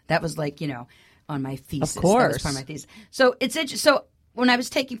favorites. That was like, on my thesis. Of course. That was part of my thesis. So it's interesting. So when I was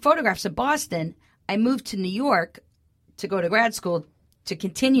taking photographs of Boston, I moved to New York to go to grad school to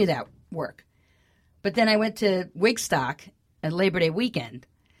continue that work. But then I went to Wigstock at Labor Day weekend.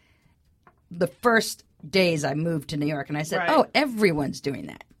 The first days I moved to New York, and I said, Right. "Oh, everyone's doing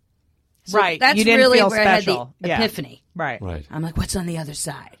that." So Right. That's You didn't really feel where special. I had the Yeah. epiphany. Right. Right. I'm like, "What's on the other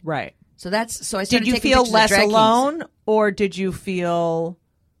side?" Right. So I started Did you taking feel pictures of less drag kings. alone or did you feel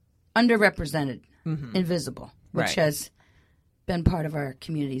Underrepresented, invisible, which Right. has been part of our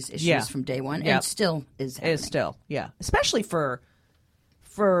community's issues Yeah. from day one, Yep. and still is happening. is still, yeah. Especially for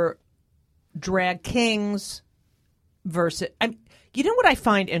drag kings versus you know what I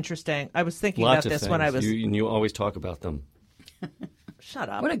find interesting? I was thinking Lots about of this when I things. was You always talk about them. Shut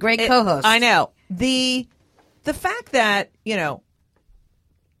up. What a great co-host. I know. The fact that,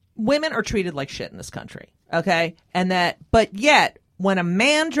 women are treated like shit in this country, okay? But yet, when a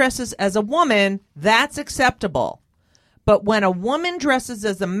man dresses as a woman, that's acceptable. But when a woman dresses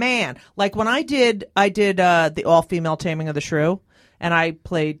as a man, like when I did the all-female Taming of the Shrew, and I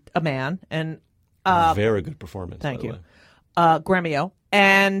played a man, and Very good performance. thank by the you. way. Gremio,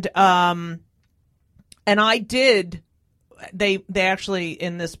 and I did. They actually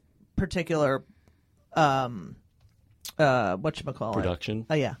in this particular whatchamacallit? Production.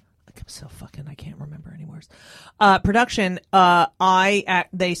 Oh yeah, I'm so fucking I can't remember any words. Production. I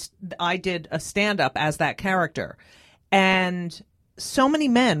did a stand up as that character, and so many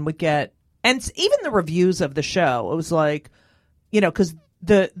men would get, and even the reviews of the show, it was like, because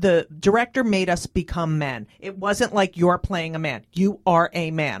the director made us become men. It wasn't like you're playing a man. You are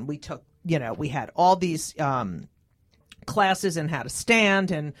a man. We took, we had all these classes in how to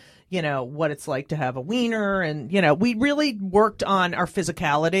stand and, what it's like to have a wiener. And, we really worked on our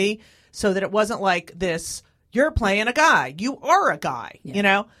physicality so that it wasn't like this, you're playing a guy. You are a guy,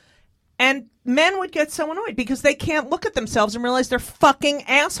 And men would get so annoyed because they can't look at themselves and realize they're fucking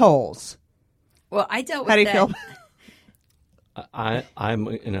assholes. Well, I dealt with How do you that. feel? I'm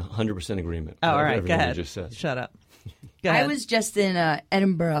in 100% agreement. Oh, all with right, everything go ahead. You just said. Shut up. Go I ahead. was just in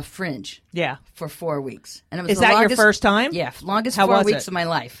Edinburgh Fringe Yeah. for 4 weeks, and it was Is the that your longest, first time? Yeah, longest How 4 was weeks it? of my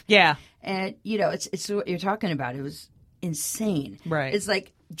life. Yeah. And it's what you're talking about. It was insane. Right. It's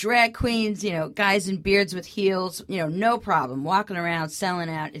like drag queens, guys in beards with heels, no problem, walking around selling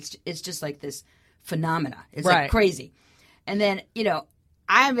out. It's just like this phenomena. It's Right. like crazy. And then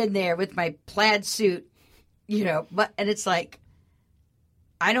I'm in there with my plaid suit, and it's like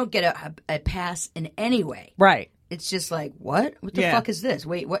I don't get a pass in any way. Right. It's just like, what? What the Yeah. fuck is this?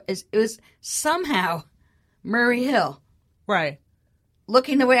 Wait, what is? It was somehow Murray Hill Right.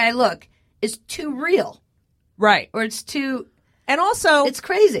 looking the way I look is too real, Right. or it's too. And also, It's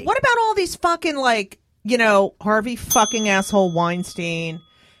crazy. What about all these fucking Harvey fucking asshole Weinstein?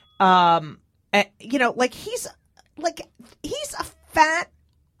 He's a fat,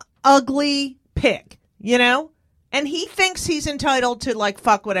 ugly pig, and he thinks he's entitled to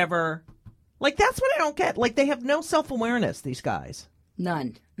fuck whatever. That's what I don't get. They have no self-awareness, these guys.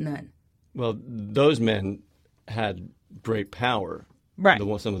 None. Well, those men had great power. Right.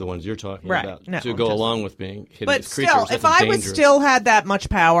 Some of the ones you're talking right. about. No, to go along with being hideous but creatures. Still, if I was still had that much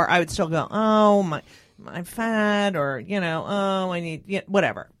power, I would still go, oh, I'm fat, or, I need,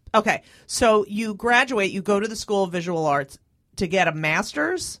 whatever. Okay. So you graduate, you go to the School of Visual Arts to get a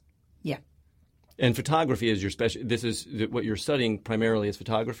master's? Yeah. And photography is your special. This is what you're studying primarily is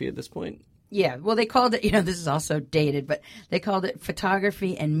photography at this point? Yeah. Well, they called it, this is also dated, but they called it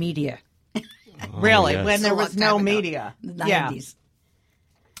photography and media. Really? Yes. When there was no media. The 90s. Yeah.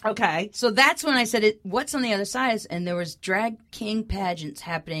 Okay. So that's when I said, what's on the other side? And there was drag king pageants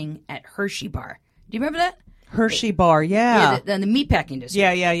happening at Hershey Bar. Do you remember that? Hershey Bar, yeah. Yeah, the meatpacking district.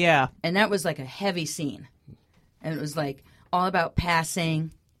 Yeah. And that was like a heavy scene. And it was like all about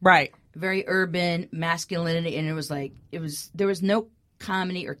passing. Right. Very urban, masculinity. And it was like, there was no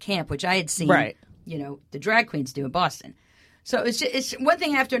comedy or camp, which I had seen, right. The drag queens do in Boston. So it's one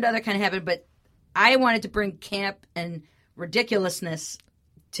thing after another kind of happened, but I wanted to bring camp and ridiculousness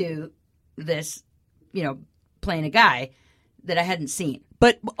to this, playing a guy that I hadn't seen.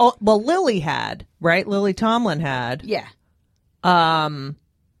 But, well, Lily had, right? Lily Tomlin had. Yeah.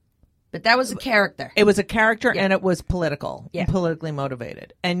 But that was a character. It was a character, yeah. And it was political. Yeah. Politically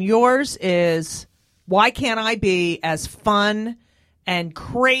motivated. And yours is, why can't I be as fun and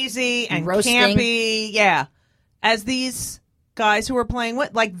crazy and roasting. Campy, as these guys who are playing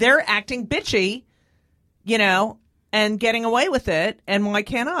with, like, they're acting bitchy, and getting away with it, and why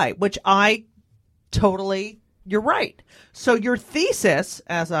can't I? Which I totally, you're right. So your thesis,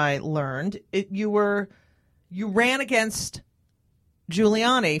 as I learned, you ran against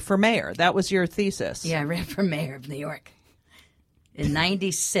Giuliani for mayor. That was your thesis. Yeah, I ran for mayor of New York in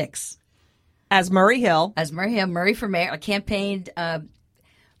 '96. As Murray Hill. Murray for mayor. I campaigned. And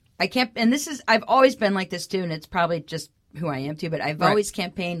I've always been like this too, and it's probably just who I am too, but I've always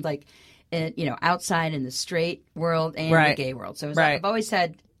campaigned like, outside in the straight world and the gay world. So I've always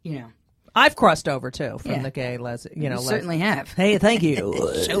had, I've crossed over too from the gay you certainly have. Hey, thank you.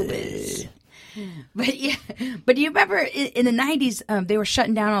 Showbiz. But do you remember in the '90s they were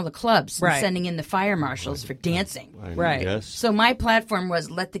shutting down all the clubs and sending in the fire marshals for dancing? Right. Yes. So my platform was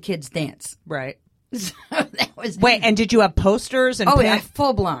let the kids dance. Right. So that was Wait, and did you have posters and yeah,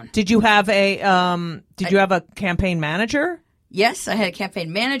 full blown. Did you have a you have a campaign manager? Yes, I had a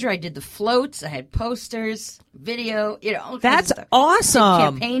campaign manager. I did the floats. I had posters, video, all kinds That's of stuff.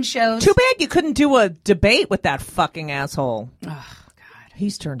 awesome. Campaign shows. Too bad you couldn't do a debate with that fucking asshole. Oh God,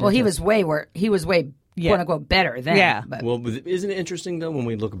 he's turned. Well, into... he was way quote unquote better then. Yeah. But. Well, isn't it interesting though when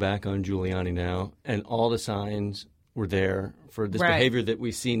we look back on Giuliani now and all the signs were there for this behavior that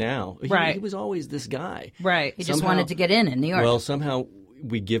we see now? He was always this guy. Right. He just wanted to get in New York. Well, somehow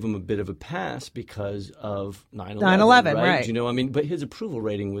we give him a bit of a pass because of 9/11. 9/11, right? But his approval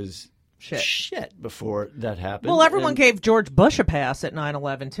rating was shit before that happened. Well, everyone gave George Bush a pass at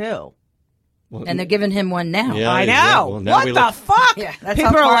 9/11 too. Well, and they're giving him one now. Yeah, I know. Well, what the fuck? Yeah, that's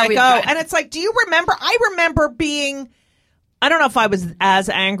People how far are like, we've oh, gotten. and it's like, do you remember? I remember being. I don't know if I was as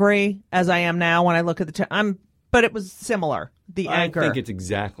angry as I am now when I look at but it was similar. The anger. I think it's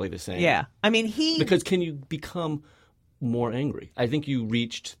exactly the same. Yeah, I mean because can you become more angry? I think you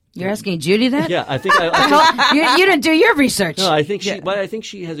reached. You're asking Judy that? Yeah, I think. You didn't do your research. No, I think but I think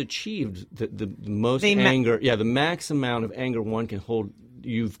she has achieved the most anger. The max amount of anger one can hold.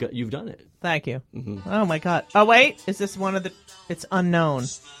 You've done it. Thank you. Mm-hmm. Oh my God. Oh wait, is this one of the? It's unknown.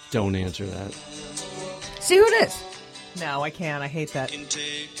 Don't answer that. See who it is. No, I can't. I hate that.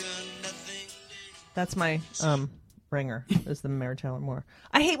 That's my ringer. Is the Mary Tyler Moore?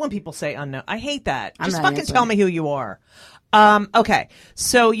 I hate when people say unknown. I hate that. Just fucking tell me who you are. Okay,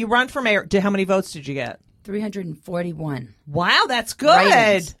 so you run for mayor. How many votes did you get? 341. Wow, that's good.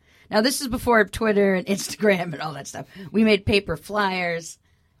 Writings. Now this is before Twitter and Instagram and all that stuff. We made paper flyers.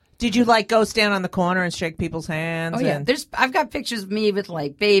 Did you go stand on the corner and shake people's hands? Oh yeah, I've got pictures of me with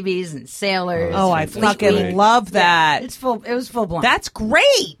babies and sailers. Oh, I fucking love that. Yeah, it was full blown. That's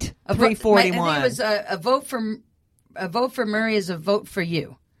great. 341. I think it was a vote for Murray is a vote for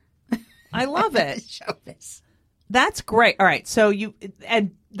you. I love it. Show this. That's great. All right, so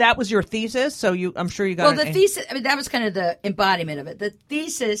and that was your thesis. So I'm sure you got. Well, the thesis. I mean, that was kind of the embodiment of it. The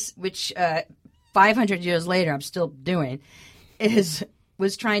thesis, which 500 years later I'm still doing,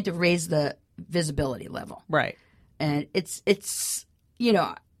 was trying to raise the visibility level. Right. And it's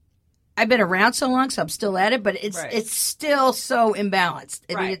I've been around so long, so I'm still at it, but it's still so imbalanced.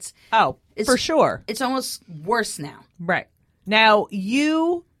 I mean, it's for sure. It's almost worse now. Right. Now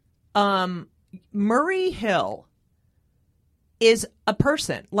you, Murray Hill is a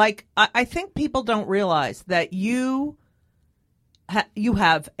person. I think people don't realize that you you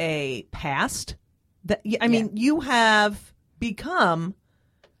have a past. That I mean, you have become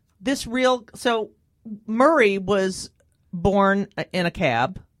this real. So Murray was born in a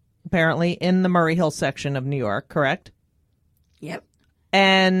cab, apparently in the Murray Hill section of New York, correct? Yep.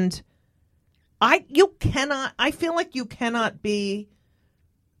 And I feel like you cannot be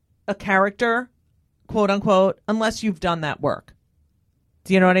a character, quote unquote, unless you've done that work.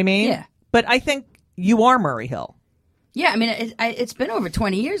 Do you know what I mean? Yeah. But I think you are Murray Hill. Yeah, I mean, it's been over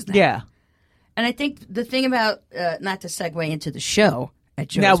 20 years now. Yeah. And I think the thing about, not to segue into the show at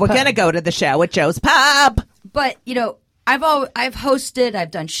Joe's No, we're Pub, going to go to the show at Joe's Pub. but, I've hosted,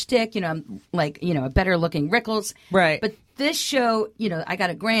 I've done shtick, I'm like, a better looking Rickles. Right. But this show, I got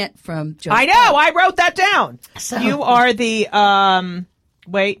a grant from Joe's I know. Pub. I wrote that down. So- You are the,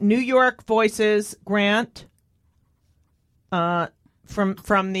 New York Voices grant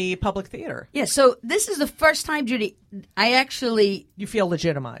from the Public Theater. Yeah, so this is the first time, Judy, I actually... You feel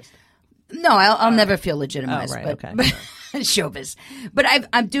legitimized. No, I'll never feel legitimized. Oh, right, but, okay. but showbiz. But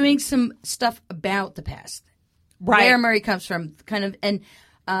I'm doing some stuff about the past. Right. Where Murray comes from, kind of. And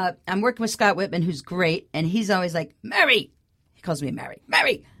I'm working with Scott Whitman, who's great. And he's always like, Mary. He calls me Mary.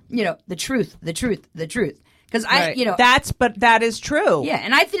 Mary. The truth, the truth, the truth. Because but that is true. Yeah,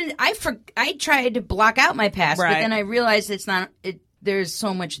 and I tried to block out my past, but then I realized it's not. There's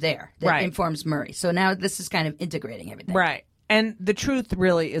so much there that informs Murray. So now this is kind of integrating everything. Right. And the truth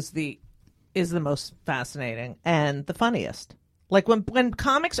really is the most fascinating and the funniest. Like when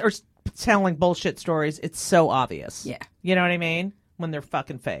comics are telling bullshit stories, it's so obvious. Yeah. You know what I mean? When they're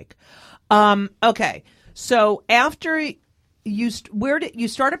fucking fake. Okay. So after you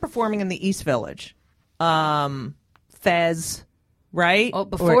started performing in the East Village, Fez, right? Oh,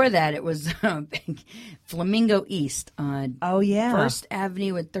 before that, it was Flamingo East on First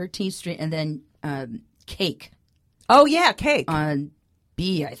Avenue and 13th Street, and then Cake. Oh yeah, Cake on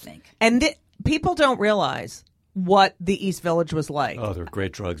B, I think. And people don't realize what the East Village was like. Oh, there are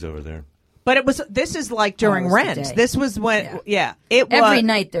great drugs over there. But this is like during Rent. This was when, every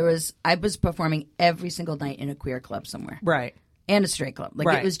night I was performing every single night in a queer club somewhere. Right. And a straight club.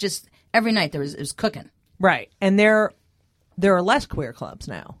 Like it was just, every night it was cooking. Right. And there are less queer clubs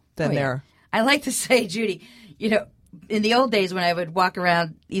now than there. I like to say, Judy, in the old days when I would walk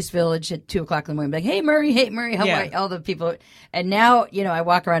around East Village at 2 o'clock in the morning, like, hey, Murray, how are you? All the people. And now, I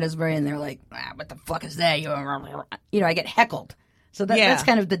walk around as Murray and they're like, what the fuck is that? I get heckled. So that's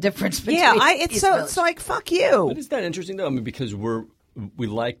kind of the difference between it's like, fuck you. But isn't that interesting, though? I mean, because we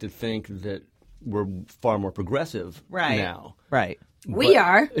like to think that we're far more progressive now. Right. We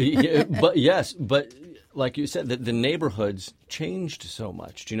are. But like you said, the neighborhoods changed so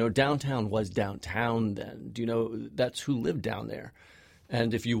much. Do you know, downtown was downtown then? Do you know that's who lived down there?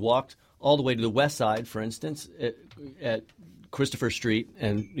 And if you walked all the way to the west side, for instance, at Christopher Street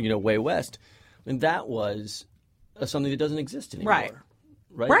and, way west, and that was something that doesn't exist anymore.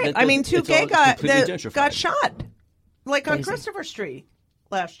 Right. I mean, two gay guys got shot, like on Christopher Street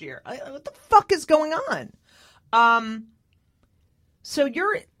last year. What the fuck is going on? So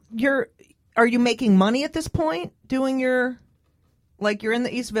are you making money at this point doing you're in the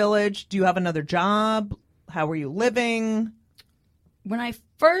East Village? Do you have another job? How are you living? When I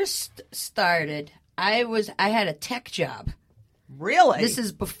first started, I had a tech job. Really? This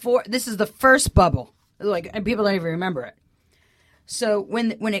is the first bubble. And people don't even remember it. So when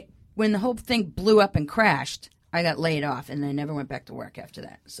the whole thing blew up and crashed, I got laid off and I never went back to work after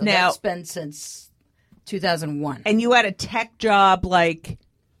that. So that's been since 2001. And you had a tech job, like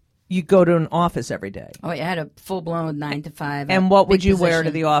you go to an office every day. Oh, yeah, I had a full-blown 9 to 5. And what would you wear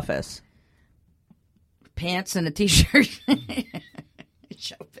to the office? Pants and a T-shirt.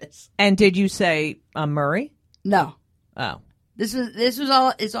 Showbiz. And did you say Murray? No. Oh. This was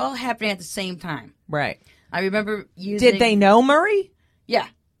all. It's all happening at the same time. Right. I remember using. Did they know Murray? Yeah.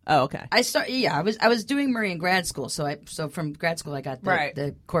 Oh, okay. I was doing Murray in grad school, so from grad school I got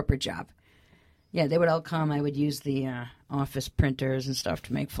the corporate job. Yeah, they would all come. I would use the office printers and stuff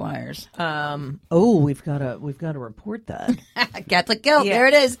to make flyers. We've got to report that. Catholic guilt. Yeah. There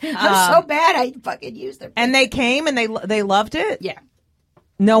it is. I'm so bad. I fucking used them. And they came and they loved it. Yeah.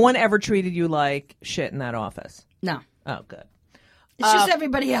 No one ever treated you like shit in that office. No. Oh, good. It's just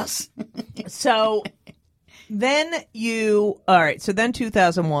everybody else. So then so then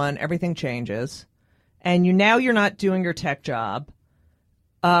 2001, everything changes, and you're not doing your tech job.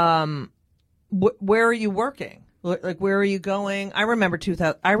 Where are you working? Like, where are you going? I remember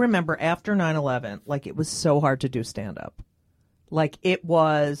after 9/11, like, it was so hard to do stand up. Like, it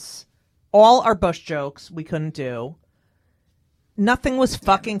was all our Bush jokes we couldn't do. Nothing was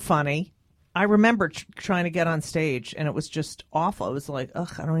fucking funny. I remember trying to get on stage, and it was just awful. It was like,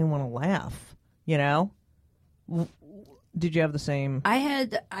 ugh, I don't even want to laugh. You know? Did you have the same?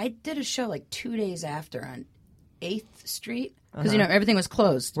 I did a show like 2 days after on 8th Street because everything was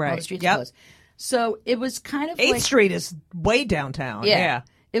closed. Right. All the streets were closed. So it was kind of 8th Street is way downtown. Yeah.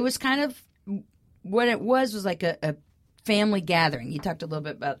 It was kind of what it was like a family gathering. You talked a little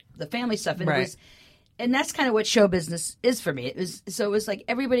bit about the family stuff, and it was, and that's kind of what show business is for me. It was like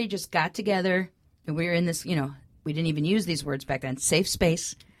everybody just got together, and we were in this, we didn't even use these words back then, safe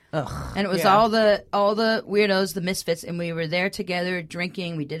space. Ugh, and it was all the weirdos, the misfits, and we were there together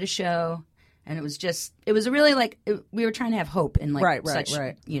drinking. We did a show, and it was really like we were trying to have hope in like such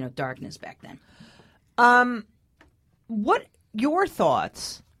darkness back then. What your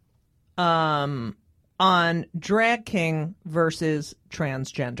thoughts on drag king versus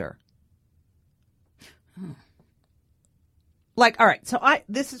transgender? Like, all right, so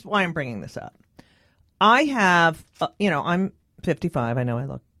this is why I'm bringing this up. I have, I'm 55. I know I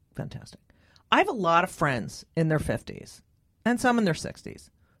look fantastic. I have a lot of friends in their 50s and some in their 60s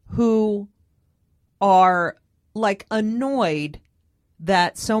who are like annoyed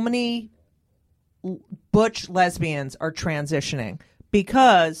that so many butch lesbians are transitioning,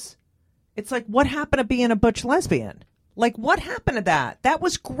 because it's like, what happened to being a butch lesbian? Like, what happened to that? That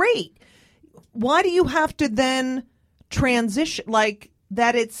was great. Why do you have to then transition like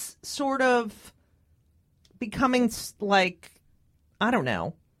that? It's sort of becoming like, I don't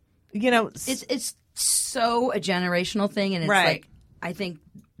know, it's so a generational thing, and it's like, I think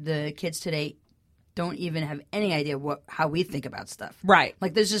the kids today don't even have any idea how we think about stuff. Right.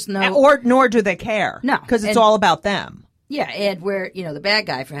 Like, there's just nor do they care. No. Because it's all about them. Yeah, and we're, the bad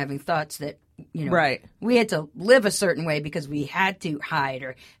guy for having thoughts that, we had to live a certain way because we had to hide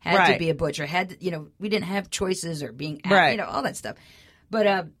or had to be a butch or had to, we didn't have choices or being, all that stuff. But,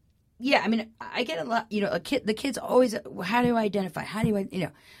 I mean, I get a lot, the kids always, how do you identify? How do you,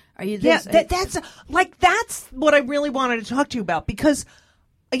 are you this? Yeah, that's what I really wanted to talk to you about, because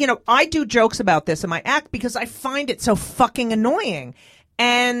I do jokes about this in my act because I find it so fucking annoying.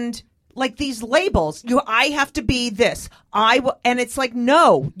 And like these labels, I have to be this. And it's like,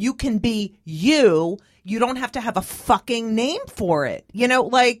 no, you can be you. You don't have to have a fucking name for it.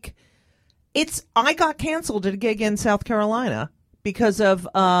 I got canceled at a gig in South Carolina because of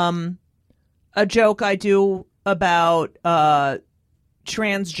a joke I do about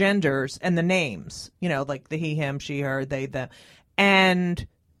transgenders and the names, like the he, him, she, her, they, them. And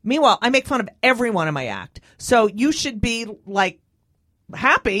meanwhile, I make fun of everyone in my act. So you should be like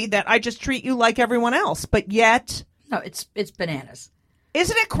happy that I just treat you like everyone else. But yet, no, it's bananas.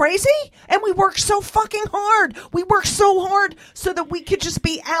 Isn't it crazy? And we work so fucking hard. We work so hard so that we could just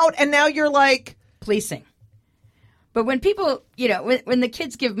be out. And now you're like policing. But when people, when the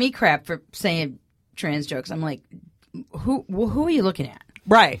kids give me crap for saying trans jokes, I'm like, who are you looking at?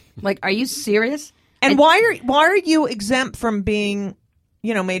 Right. Like, are you serious? And why are you exempt from being,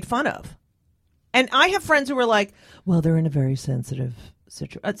 made fun of? And I have friends who are like, well, they're in a very sensitive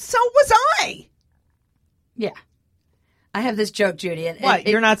situation. So was I. Yeah. I have this joke, Judy. What,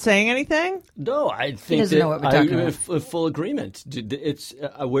 you're not saying anything? No, I think that I'm in full agreement. It's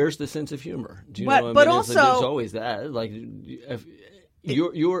where's the sense of humor? Do you know what I mean? But also, there's always that. Like,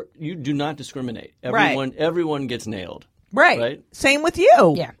 you do not discriminate. Everyone gets nailed. Right. Same with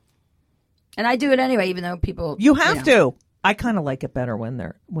you. Yeah. And I do it anyway, even though people. You have to. I kind of like it better when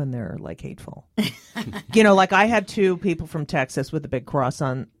they're like hateful. Like I had two people from Texas with a big cross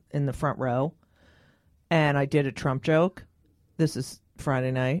in the front row, and I did a Trump joke. This is Friday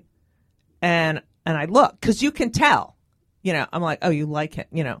night, and I look, because you can tell. I'm like, oh, you like it.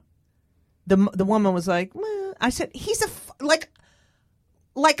 The woman was like, well, I said, he's like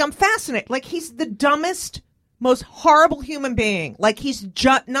I'm fascinated. Like, he's the dumbest, most horrible human being. Like, he's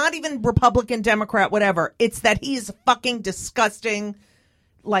not even Republican, Democrat, whatever. It's that he's a fucking disgusting,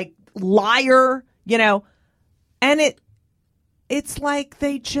 like, liar, and it's like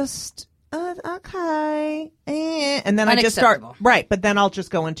they just, okay. And then I just start, but then I'll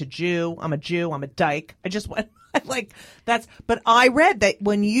just go into Jew. I'm a Jew. I'm a dyke. I just went, but I read that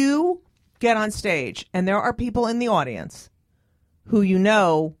when you get on stage and there are people in the audience who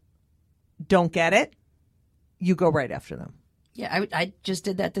don't get it, you go right after them. Yeah, I just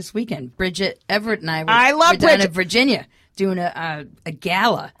did that this weekend. Bridget Everett and I were down in Virginia doing a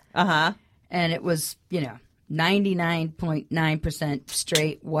gala. Uh-huh. And it was, 99.9%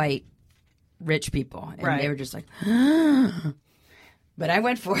 straight, white, rich people. And they were just like, but I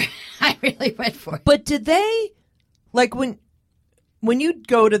went for it. I really went for it. But did they, like, when you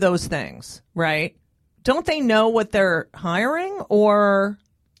go to those things, right, don't they know what they're hiring, or...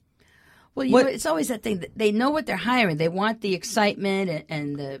 Well, it's always that thing that they know what they're hiring. They want the excitement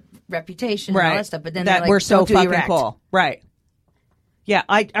and the reputation and all that stuff. But then that like, we're so fucking cool, right? Yeah,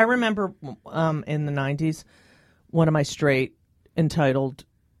 I remember in the 90s, one of my straight entitled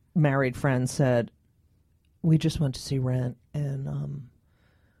married friends said, "We just went to see Rent, and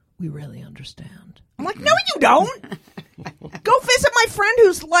we really understand." I'm like, "No, you don't. Go visit my friend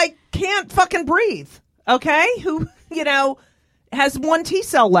who's like can't fucking breathe. Okay, who has one T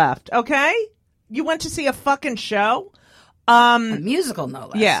cell left. Okay, you went to see a fucking show, a musical, no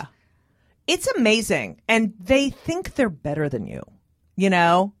less. Yeah, it's amazing, and they think they're better than you.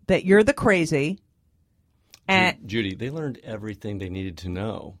 That you're the crazy." And Judy, they learned everything they needed to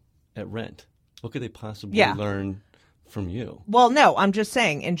know at Rent. What could they possibly learn from you? Well, no, I'm just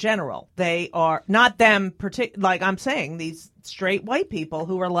saying in general, they are not them. Like I'm saying, these straight white people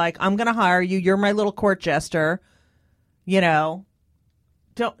who are like, "I'm going to hire you. You're my little court jester." Don't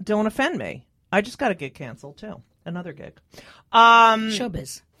offend me. I just got a gig canceled too. Another gig.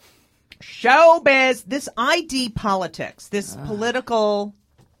 Showbiz. This ID politics. This political.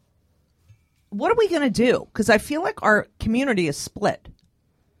 What are we going to do? Because I feel like our community is split.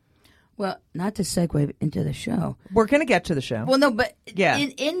 Well, not to segue into the show. We're going to get to the show. Well, no, but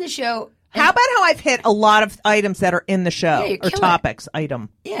in the show. How about how I've hit a lot of items that are in the show or topics item?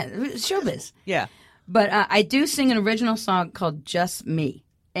 Yeah, showbiz. Yeah. But I do sing an original song called Just Me,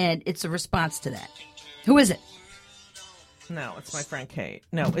 and it's a response to that. Who is it? No, it's my friend Kate.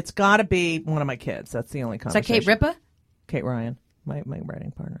 No, it's got to be one of my kids. That's the only conversation. Is that Kate Ripa? Kate Ryan, my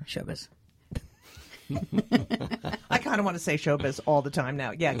writing partner. Showbiz. I kind of want to say showbiz all the time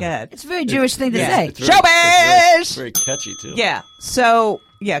now. Yeah, go ahead. It's a very Jewish thing to say. Showbiz! It's very catchy, too. Yeah. So,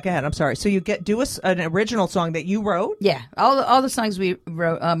 go ahead. I'm sorry. So you do an original song that you wrote? Yeah. All the songs we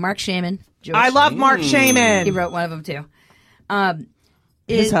wrote. Mark Shaman. Jewish. I love Mark Shaman. He wrote one of them, too.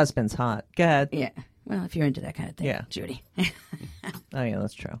 His husband's hot. Go ahead. Yeah. Well, if you're into that kind of thing. Yeah. Judy. Oh, yeah,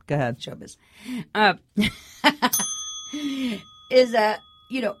 that's true. Go ahead. Showbiz.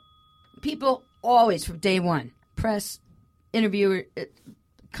 People always from day one, press, interviewer,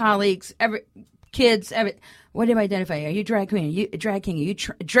 colleagues, kids, what do you identify? Are you drag queen? Are you a drag king? Are you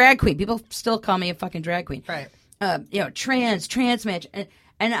drag queen? People still call me a fucking drag queen. Right. Trans match.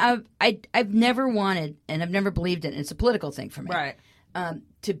 And I've never wanted, and I've never believed it, and it's a political thing for me. Right.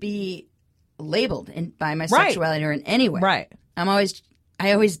 To be labeled by my sexuality or in any way. Right.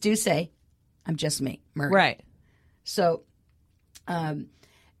 I always do say, I'm just me, Murray. Right. So,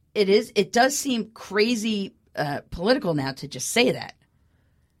 it does seem crazy political now to just say that,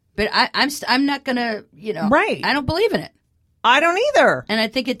 but I'm not gonna right. I don't believe in it. I don't either, and I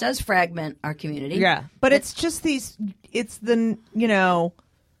think it does fragment our community. Yeah, but it's just it's the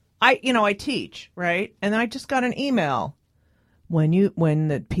I teach, right, and I just got an email when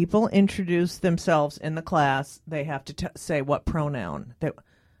the people introduce themselves in the class, they have to say what pronoun they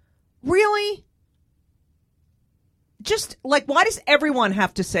really. Just like, why does everyone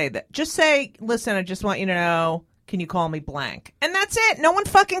have to say that? Just say, listen, I just want you to know, can you call me blank? And that's it. No one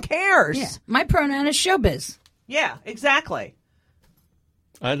fucking cares. Yeah. My pronoun is showbiz. Yeah, exactly.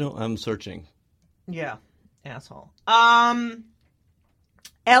 I'm searching. Yeah, asshole. L.A.,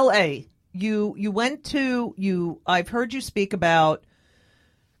 you went to, I've heard you speak about,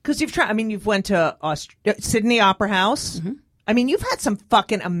 because you've went to Sydney Opera House. Mm-hmm. I mean, you've had some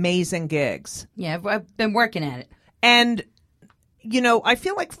fucking amazing gigs. Yeah, I've been working at it. And, I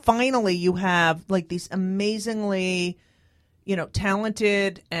feel like finally you have like these amazingly,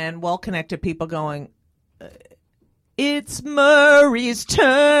 talented and well-connected people going, it's Murray's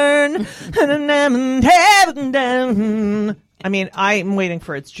turn. I mean, I'm waiting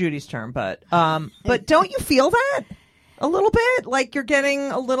for it's Judy's turn, but don't you feel that a little bit? Like you're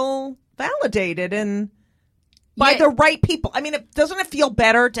getting a little validated and by the right people. I mean, doesn't it feel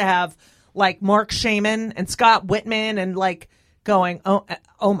better to have like Mark Shaman and Scott Whitman and like going,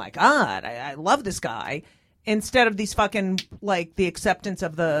 oh my God, I love this guy, instead of these fucking like the acceptance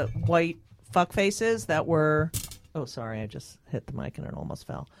of the white fuck faces that were, oh sorry, I just hit the mic and it almost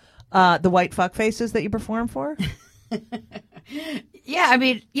fell. The white fuck faces that you perform for. Yeah, I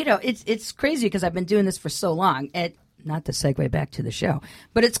mean, it's crazy because I've been doing this for so long. And not to segue back to the show,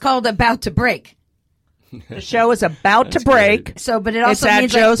 but it's called About to Break. The show is about to break. Good. So, but it also it's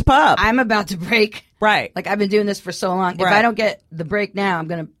means at Joe's Pub. I'm about to break. Right. Like I've been doing this for so long. Right. If I don't get the break now, I'm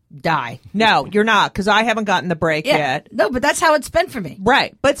going to die. No, you're not, because I haven't gotten the break yet. No, but that's how it's been for me.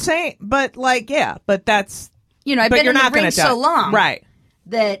 Right. But that's, I've but been in the ring so long. Right.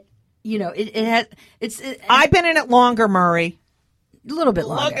 That, I've been in it longer, Murray. A little bit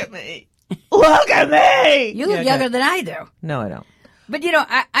longer. Look at me. Look at me. You look younger than I do. No, I don't. But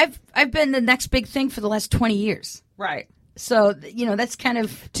I've been the next big thing for the last 20 years. Right. So that's kind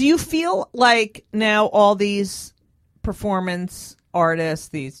of. Do you feel like now all these performance artists,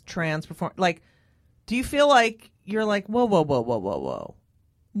 these trans like, do you feel like you're like, whoa,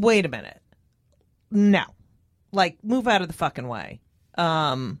 wait a minute, no, like move out of the fucking way,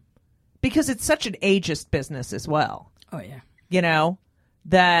 because it's such an ageist business as well. Oh yeah.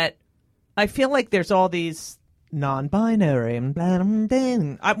 That I feel like there's all these non-binary and blah, blah,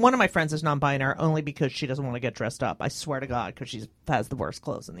 blah. One of my friends is non-binary only because she doesn't want to get dressed up. I swear to God, because she has the worst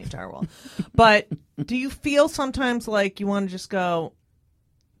clothes in the entire world. But do you feel sometimes like you want to just go,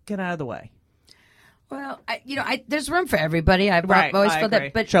 get out of the way? Well, there's room for everybody. I've always felt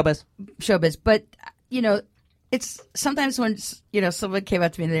that. But showbiz. But it's sometimes when someone came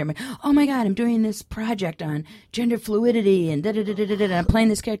up to me and they're like, oh my God, I'm doing this project on gender fluidity and and I'm playing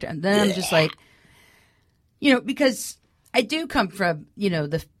this character, and then I'm just like. Because I do come from,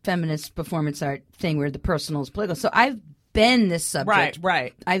 the feminist performance art thing where the personal is political. So I've been this subject.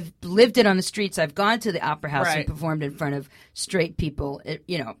 Right. I've lived it on the streets. I've gone to the opera house and performed in front of straight people,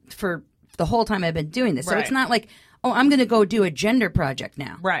 for the whole time I've been doing this. So it's not like, oh, I'm going to go do a gender project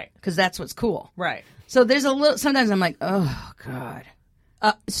now. Right. Because that's what's cool. Right. So there's sometimes I'm like, oh, God.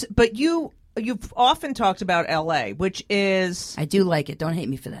 But you've often talked about L.A., which is... I do like it. Don't hate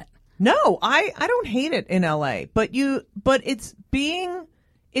me for that. No, I don't hate it in LA, but it's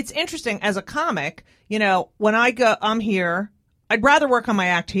interesting as a comic, when I'm here, I'd rather work on my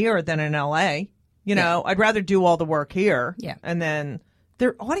act here than in LA. I'd rather do all the work here. Yeah. And then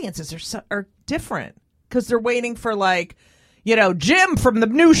their audiences are different because they're waiting for Jim from the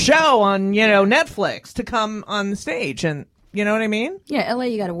new show on, Netflix to come on the stage, and you know what I mean? Yeah, LA,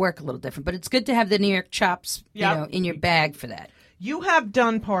 you got to work a little different, but it's good to have the New York chops, in your bag for that. You have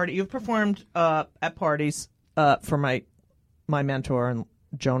done you've performed at parties for my mentor and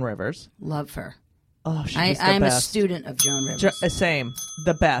Joan Rivers. Love her. Oh, she's the I'm best. a student of Joan Rivers. Same.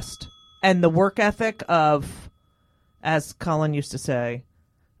 The best. And the work ethic of, as Colin used to say,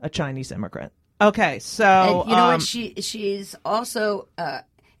 a Chinese immigrant. Okay, so... And you know what? She's also...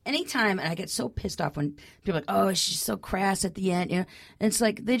 anytime, and I get so pissed off when people are like, oh, she's so crass at the end. And it's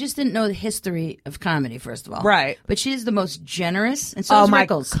like, they just didn't know the history of comedy, first of all. Right. But she's the most generous, and so is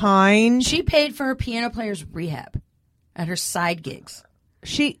Rickles. Kind. She paid for her piano player's rehab at her side gigs.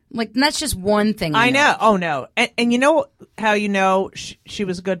 And that's just one thing. I know. Oh, no. And you know how she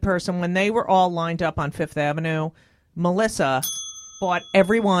was a good person? When they were all lined up on Fifth Avenue, Melissa bought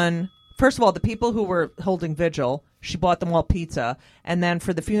everyone... First of all, the people who were holding vigil, she bought them all pizza, and then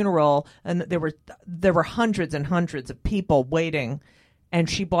for the funeral, and there were hundreds and hundreds of people waiting, and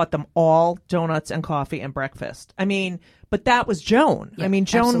she bought them all donuts and coffee and breakfast. I mean, but that was Joan. Yeah, Joan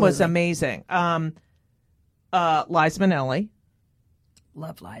absolutely. was amazing. Liza Minnelli,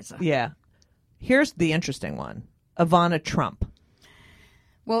 love Liza. Yeah. Here's the interesting one: Ivana Trump.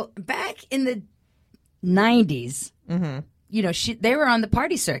 Well, back in the 90s. Mm-hmm. They were on the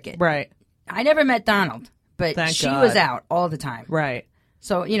party circuit. Right. I never met Donald, but she was out all the time. Right.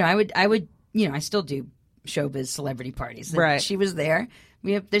 So, I would, I still do showbiz celebrity parties. Right. She was there.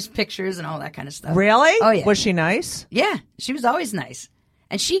 There's pictures and all that kind of stuff. Really? Oh, yeah. Was she nice? Yeah. She was always nice.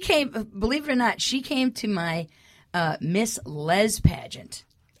 And she came, believe it or not, she came to my Miss Les pageant.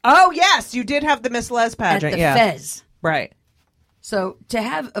 Oh, yes. You did have the Miss Les pageant. At the Fez. Right. So to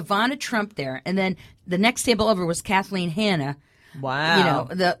have Ivana Trump there, and then the next table over was Kathleen Hanna. Wow.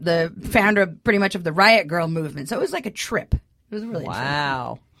 The founder pretty much of the Riot Girl movement. So it was like a trip. It was really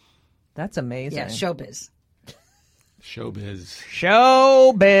wow. That's amazing. Yeah, showbiz. Showbiz.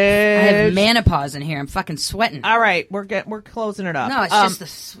 Showbiz. I have menopause in here. I'm fucking sweating. All right, we're closing it up. No, it's just the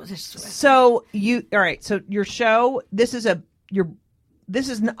sweat. So all right. So your show. This is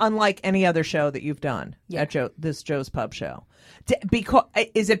unlike any other show that you've done at Joe's Pub show.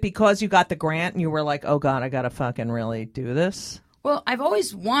 Is it because you got the grant and you were like, oh God, I got to fucking really do this? Well, I've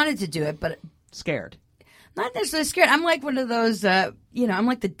always wanted to do it, but scared. Not necessarily scared. I'm like one of those, I'm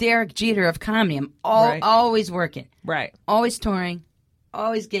like the Derek Jeter of comedy. I'm always working. Right. Always touring,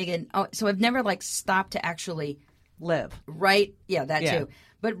 always gigging. So I've never stopped to actually live. Write. Yeah, that too.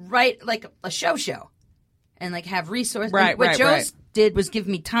 But write like a show and have resources. Right, what Joe's did was give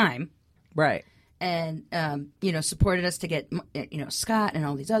me time. Right. And, supported us to get, Scott and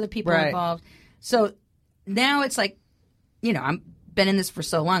all these other people involved. So now it's like, I'm been in this for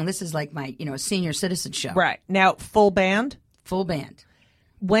so long. This is like my, senior citizen show. Right. Now, full band? Full band.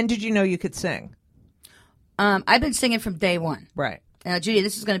 When did you know you could sing? I've been singing from day one. Right. Now, Judy,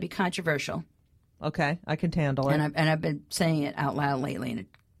 this is going to be controversial. Okay. I can handle it. And I've been saying it out loud lately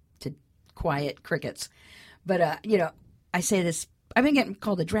to quiet crickets. But, I say this I've been getting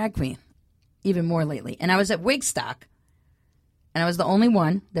called a drag queen even more lately. And I was at Wigstock, and I was the only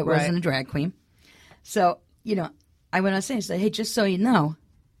one that wasn't a drag queen. So, I went on stage and said, hey, just so you know,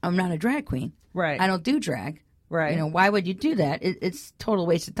 I'm not a drag queen. Right. I don't do drag. Right. Why would you do that? It's total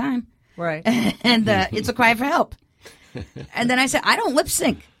waste of time. Right. And it's a cry for help. And then I said, I don't lip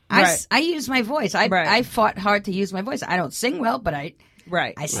sync. I use my voice. I fought hard to use my voice. I don't sing well, but I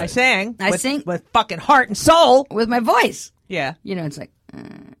sing. I sing with fucking heart and soul with my voice. Yeah. It's like,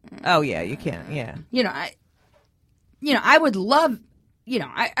 oh yeah, you can't. Yeah. I would love.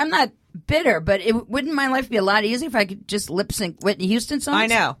 I'm not bitter, but wouldn't my life be a lot easier if I could just lip sync Whitney Houston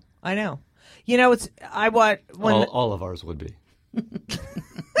songs? I know. All of ours would be.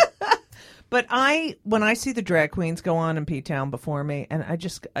 But when I see the drag queens go on in P-Town before me, and I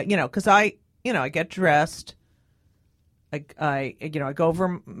just, because I get dressed, I go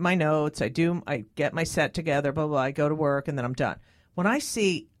over my notes, I get my set together, blah, blah, I go to work, and then I'm done. When I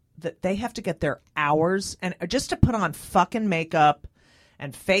see that they have to get their hours and just to put on fucking makeup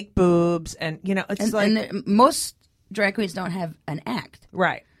and fake boobs, and, it's and most drag queens don't have an act.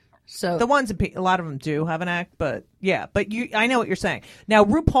 Right. So the ones, a lot of them do have an act, but yeah, I know what you're saying. Now,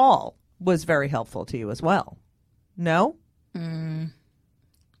 RuPaul was very helpful to you as well. No?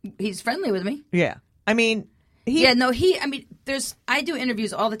 He's friendly with me. Yeah. I mean, I do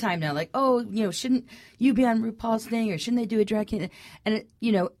interviews all the time now, like, shouldn't you be on RuPaul's thing, or shouldn't they do a drag king? And,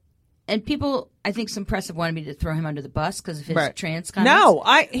 and people, I think some press have wanted me to throw him under the bus because of his trans comments. No,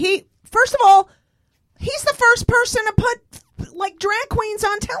 first of all, he's the first person to put drag queens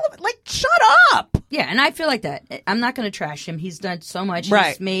on television. Shut up. Yeah, and I feel like that. I'm not going to trash him. He's done so much.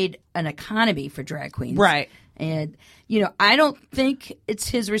 He's made an economy for drag queens. Right. And, I don't think it's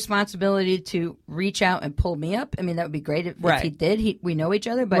his responsibility to reach out and pull me up. I mean, that would be great if he did. We know each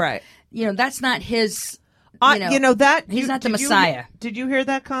other. But, that's not his, that he's not the Messiah. Did you hear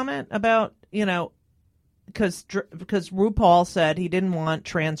that comment about, because RuPaul said he didn't want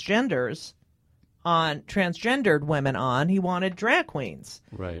transgendered women on. He wanted drag queens.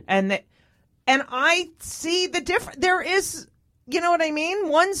 Right. And I see the difference. There is, you know what I mean?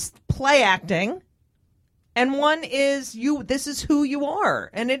 One's play acting, and one is you. This is who you are,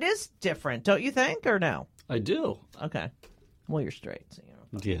 and it is different, don't you think, or no? I do. Okay. Well, you're straight, so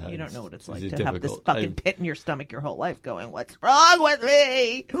you don't know what it's like to difficult. have this fucking pit in your stomach your whole life, going, "What's wrong with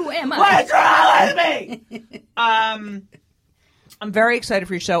me? Who am I? What's wrong with me?" I'm very excited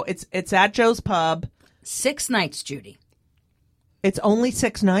for your show. It's at Joe's Pub. 6 nights, Judy. It's only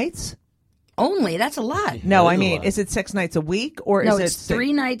 6 nights? Only? That's a lot. No, I mean, is it 6 nights a week, or is it... No, it's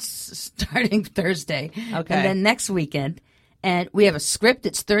 3 nights starting Thursday. Okay. And then next weekend. And we have a script.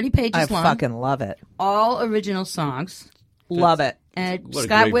 It's 30 pages long. I fucking love it. All original songs. Love it. And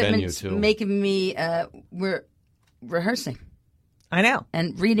Scott Whitman's making me... we're rehearsing. I know.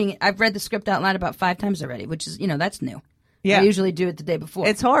 And reading... I've read the script out loud about 5 times already, which is, that's new. Yeah. I usually do it the day before.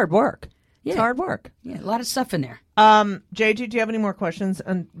 It's hard work. Yeah. It's hard work. Yeah, a lot of stuff in there. JG, do you have any more questions?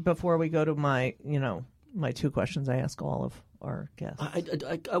 And before we go to my 2 questions I ask all of our guests.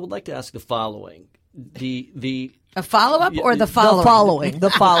 I would like to ask the following. A follow-up or the following?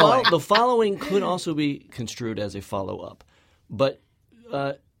 The following. The following could also be construed as a follow-up. But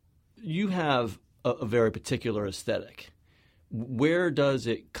you have a very particular aesthetic. Where does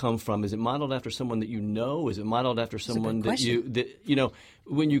it come from? Is it modeled after someone that you know? Is it modeled after someone that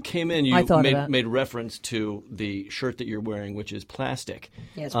when you came in, you made reference to the shirt that you're wearing, which is plastic.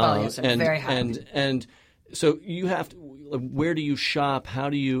 Yeah, it's polyester, very hot. And so you have to. Where do you shop? How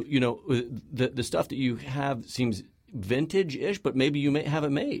do you? The stuff that you have seems vintage-ish, but maybe you may have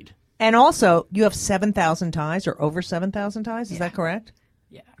it made. And also, you have 7,000 ties or over 7,000 ties. Is that correct?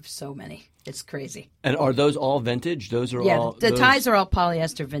 Yeah, I have so many. It's crazy. And are those all vintage? Those are all... Yeah, the ties are all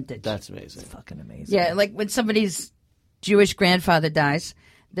polyester vintage. That's amazing. It's fucking amazing. Yeah, like when somebody's Jewish grandfather dies,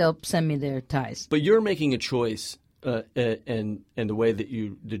 they'll send me their ties. But you're making a choice in the way that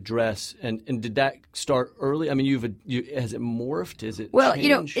you dress. And did that start early? I mean, has it morphed? Is it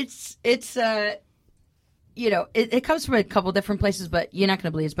changed? It comes from a couple different places, but you're not going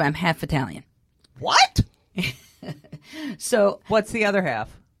to believe this, but I'm half Italian. What? So... What's the other half?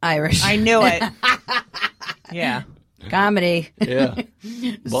 Irish. I knew it. Yeah. Comedy. Yeah.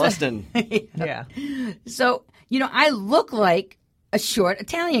 Boston. Yeah. So, I look like a short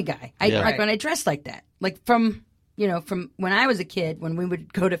Italian guy. Like when I dress like that. Like from when I was a kid, when we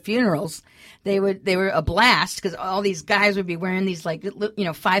would go to funerals, they were a blast because all these guys would be wearing these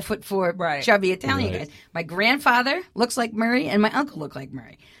 5'4" chubby Italian guys. My grandfather looks like Murray and my uncle looked like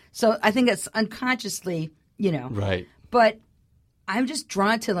Murray. So I think it's unconsciously, Right. But I'm just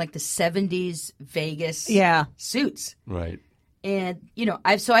drawn to the 70s Vegas suits. Right. And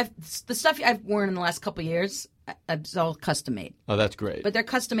I've the stuff I've worn in the last couple of years, it's all custom made. Oh, that's great. But they're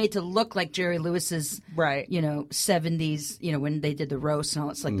custom made to look like Jerry Lewis's, right? 70s, when they did the roast and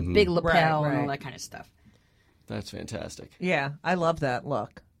all. It's like the big lapel and all that kind of stuff. That's fantastic. Yeah, I love that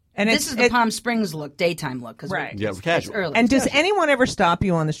look. And this is the Palm Springs look, daytime look, right? We're casual. Early. And does anyone ever stop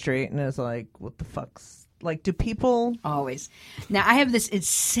you on the street and is like, "What the fuck's?" Like, do people always? Now I have this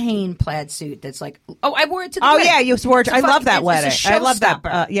insane plaid suit that's like, I wore it to the wedding. Yeah, you wore it. I love that wedding. I love that.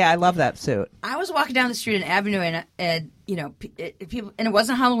 I love that suit. I was walking down the street in Avenue and people, and it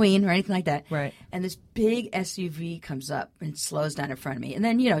wasn't Halloween or anything like that. Right. And this big SUV comes up and slows down in front of me. And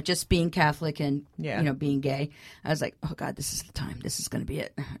then, just being Catholic and, being gay, I was like, oh, God, this is the time. This is going to be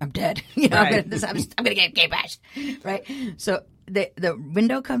it. I'm dead. Right. I'm going to get gay bashed. Right. So the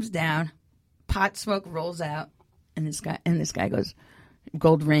window comes down, pot smoke rolls out, and this guy goes,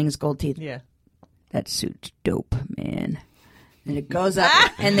 gold rings, gold teeth. Yeah. That suit's dope, man. And it goes up,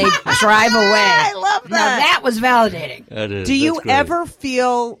 and they drive away. I love that. Now that was validating. That is. Do you ever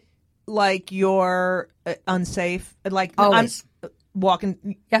feel like you're unsafe? Like always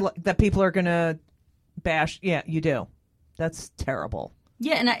walking, that people are gonna bash? Yeah, you do. That's terrible.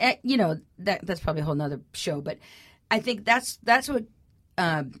 Yeah, and that's probably a whole nother show, but I think that's what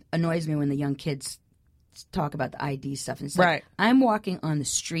annoys me when the young kids talk about the ID stuff. And it's like, I'm walking on the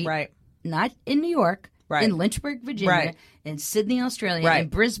street, not in New York. Right. In Lynchburg, Virginia, in Sydney, Australia, in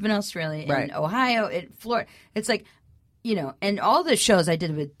Brisbane, Australia, in Ohio, in Florida. It's like, and all the shows I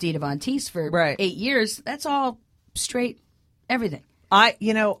did with Dita Von Teese for 8 years, that's all straight everything. I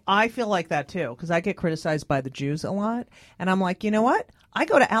feel like that too, because I get criticized by the Jews a lot. And I'm like, you know what? I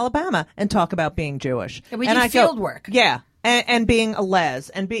go to Alabama and talk about being Jewish. And we do field work. Yeah. And being a les.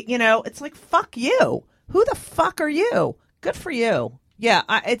 And it's like, fuck you. Who the fuck are you? Good for you. Yeah,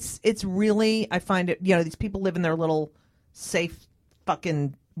 it's really, I find it, these people live in their little safe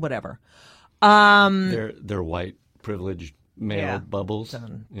fucking whatever. They're white privileged male bubbles.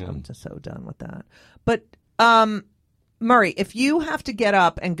 Done. Yeah. I'm just so done with that. But Murray, if you have to get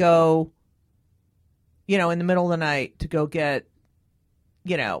up and go, in the middle of the night to go get,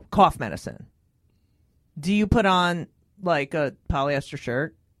 cough medicine, do you put on like a polyester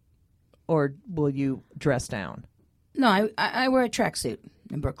shirt or will you dress down? No, I wear a tracksuit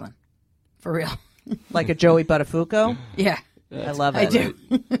in Brooklyn. For real. Like a Joey Buttafuoco? Yeah. I love it. I do.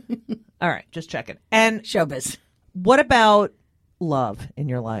 All right, just checking. And showbiz. What about love in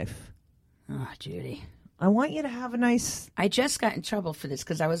your life? Oh, Judy. I want you to have a nice... I just got in trouble for this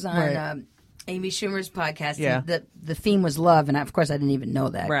because I was on Amy Schumer's podcast. Yeah. And the theme was love, and of course I didn't even know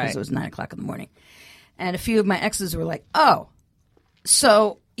that because it was 9 o'clock in the morning. And a few of my exes were like, oh,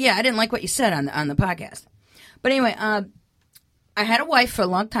 so, yeah, I didn't like what you said on the podcast. But anyway, I had a wife for a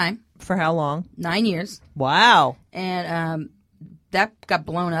long time. For how long? 9 years. Wow. And that got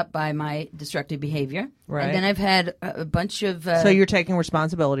blown up by my destructive behavior. Right. And then I've had a bunch of... so you're taking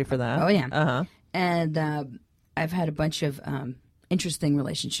responsibility for that? Oh, yeah. Uh-huh. And I've had a bunch of interesting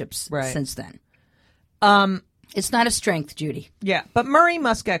relationships since then. It's not a strength, Judy. Yeah, but Murray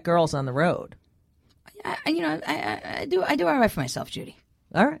must get girls on the road. I do all right for myself, Judy.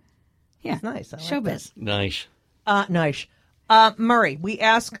 All right. Yeah. That's nice. Like showbiz. Nice. Nice. Murray, we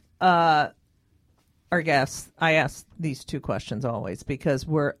ask our guests, I ask these two questions always because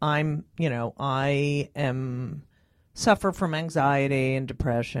I suffer from anxiety and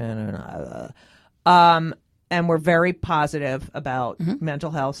depression and we're very positive about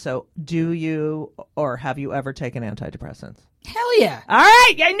mental health. So do you or have you ever taken antidepressants? Hell yeah. All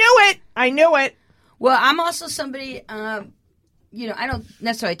right. I knew it. Well, I'm also somebody, I don't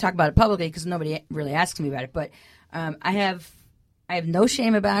necessarily talk about it publicly because nobody really asks me about it, but I have no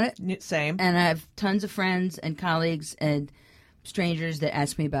shame about it. Same. And I have tons of friends and colleagues and strangers that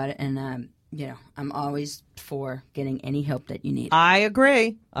ask me about it. And, I'm always for getting any help that you need. I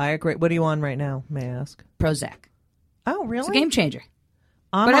agree. What are you on right now, may I ask? Prozac. Oh, really? It's a game changer.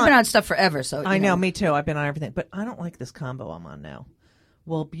 I've been on stuff forever. So I know, me too. I've been on everything. But I don't like this combo I'm on now.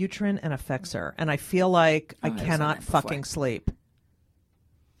 Wellbutrin and Effexor. And I feel like I cannot fucking sleep.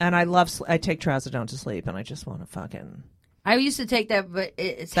 And I take Trazodone to sleep, and I just want to fucking... I used to take that, but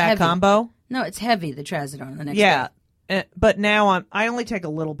it's that heavy. Combo? No, it's heavy, the Trazodone, the next day. But now I only take a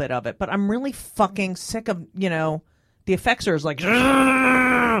little bit of it, but I'm really fucking sick of, the Effexor is like...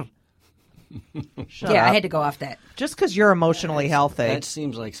 Shut up. I had to go off that. Just because you're emotionally healthy. That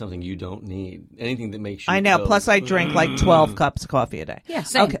seems like something you don't need. Anything that makes you I know, go, plus I drink like 12 cups of coffee a day. Yeah,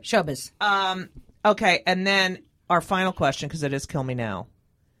 same. Okay. Showbiz. Okay, and then our final question, because it is Kill Me Now.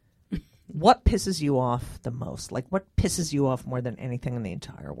 What pisses you off the most? Like, what pisses you off more than anything in the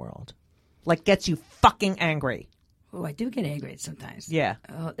entire world? Like, gets you fucking angry? Oh, I do get angry sometimes. Yeah.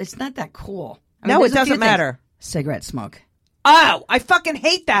 It's not that cool. No, it doesn't matter. Cigarette smoke. Oh, I fucking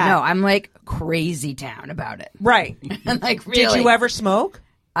hate that. No, I'm like crazy town about it. Right. I'm like, really? Did you ever smoke?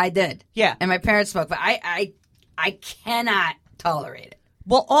 I did. Yeah. And my parents smoked, but I cannot tolerate it.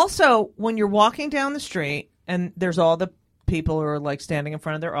 Well, also, when you're walking down the street and there's all the people who are like standing in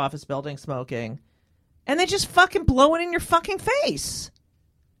front of their office building smoking, and they just fucking blow it in your fucking face.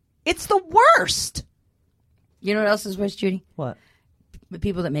 It's the worst. You know what else is worse, Judy? What? The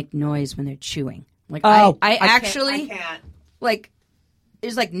people that make noise when they're chewing. Like Oh, I I can't. Like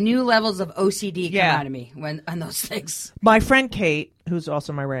there's like new levels of OCD come Yeah. out of me on those things. My friend Kate, who's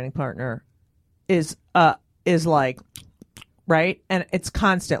also my writing partner, is like, right, and it's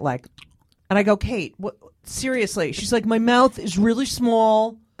constant like, and I go, Kate, what? Seriously? She's like, my mouth is really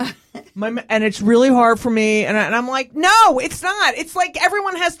small, and it's really hard for me, and I'm like, no, it's not. It's like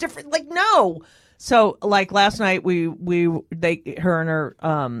everyone has different, like, no. So like last night her and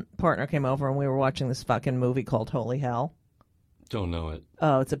her partner came over and we were watching this fucking movie called Holy Hell. Don't know it.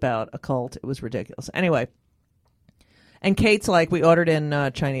 Oh, it's about a cult. It was ridiculous. Anyway, and Kate's like, we ordered in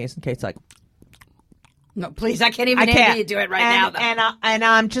Chinese, and Kate's like, no, please, I can't even hear you do it right now. Though. And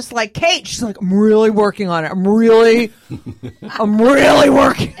I'm just like, Kate. She's like, I'm really working on it. I'm really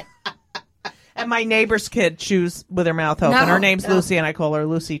working. And my neighbor's kid chews with her mouth open. Her name's Lucy, and I call her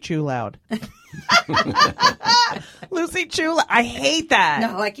Lucy Chew Loud. Lucy Chew Loud. I hate that.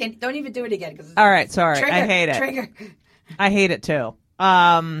 No, I can't. Don't even do it again. All right, sorry. Trigger, I hate it. Trigger. I hate it too.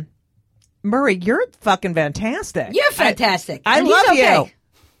 Murray, you're fucking fantastic. You're fantastic. I and love he's okay. you.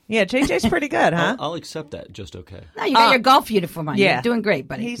 Yeah, JJ's pretty good, huh? I'll accept that. Just okay. No, you got your golf uniform on. Yeah. You're doing great,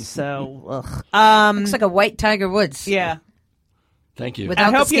 buddy. He's so. Looks like a white Tiger Woods. Yeah. Thank you.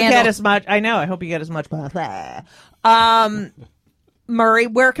 Without I hope the you scandal. get as much. I know. I hope you get as much. Murray,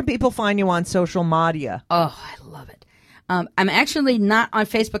 where can people find you on social media? Oh, I love it. I'm actually not on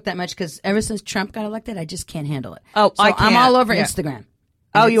Facebook that much because ever since Trump got elected, I just can't handle it. Oh, so I can't. I'm all over Yeah. Instagram.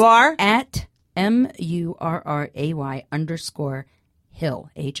 Oh, you are? At MURRAY_Hill,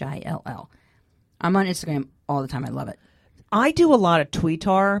 HILL. I'm on Instagram all the time. I love it. I do a lot of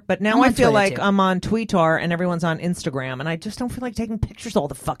Tweetar, but now I'm I on feel Twitter, like too. I'm on Tweetar and everyone's on Instagram, and I just don't feel like taking pictures all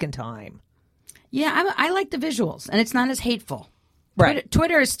the fucking time. Yeah, I like the visuals, and it's not as hateful. Right.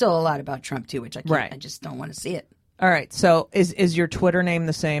 Twitter is still a lot about Trump too, which I can't. Right. I just don't want to see it. All right. So is your Twitter name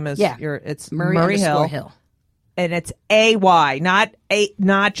the same as your? It's Murray Hill, Hill. and it's AY, not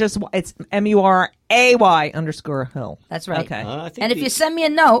just it's MURAY_Hill. That's right. Okay. And if you send me a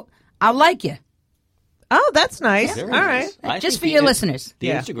note, I'll like you. Oh, that's nice. Very All nice. right. I Just think for your listeners. The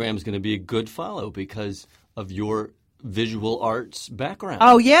Yeah. Instagram is going to be a good follow because of your visual arts background.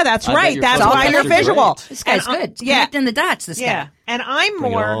 Oh yeah, that's I bet right. your That's photos why are you're great. visual. This guy's And good. Yeah. Connecting the dots, this Yeah. guy. And I'm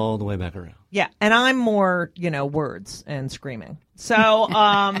Bring it more. all the way back around. Yeah, and I'm more, words and screaming. So,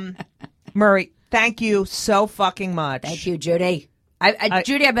 Murray, thank you so fucking much. Thank you, Judy.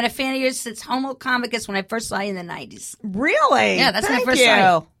 Judy, I've been a fan of yours since Homo Comicus when I first saw you in the 90s. Really? Yeah, that's when I Thank first you.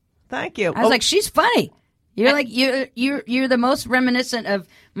 saw you. Thank you. I was like, she's funny. You're like you're the most reminiscent of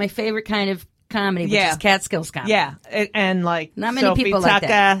my favorite kind of comedy, which is Catskills comedy. Yeah, and like Not many Sophie people Tucker like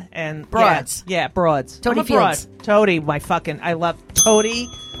that. and Broads. Yeah, broads. Toady I'm a broad. Fields. Toady, I love Toady,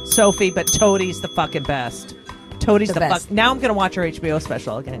 Sophie, but Toady's the fucking best. Toady's The the best. fuck. Now I'm gonna watch her HBO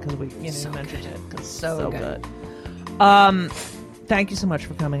special again because we mentioned it. 'Cause it's So good. Thank you so much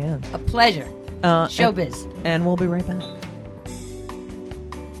for coming in. A pleasure. Showbiz. And we'll be right back.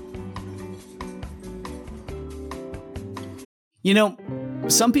 You know,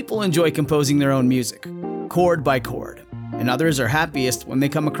 some people enjoy composing their own music, chord by chord, and others are happiest when they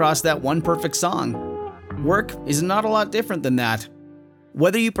come across that one perfect song. Work is not a lot different than that.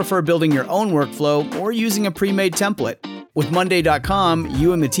 Whether you prefer building your own workflow or using a pre-made template, with Monday.com,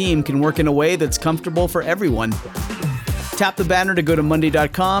 you and the team can work in a way that's comfortable for everyone. Tap the banner to go to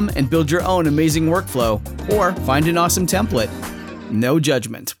Monday.com and build your own amazing workflow, or find an awesome template. No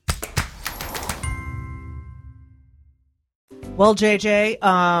judgment. Well, JJ,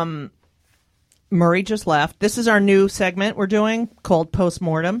 Murray just left. This is our new segment we're doing called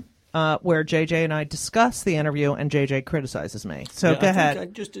Postmortem, where JJ and I discuss the interview and JJ criticizes me. So go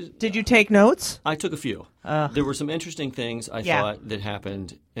ahead. Did you take notes? I took a few. There were some interesting things I thought that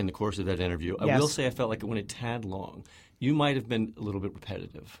happened in the course of that interview. I will say I felt like it went a tad long. You might have been a little bit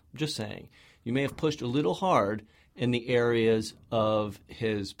repetitive. Just saying. You may have pushed a little hard in the areas of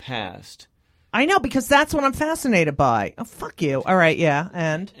his past. I know, because that's what I'm fascinated by. Oh, fuck you. All right, yeah,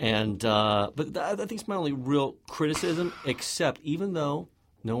 and but I think it's my only real criticism, except even though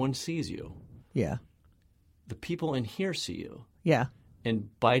no one sees you, yeah, the people in here see you. Yeah. And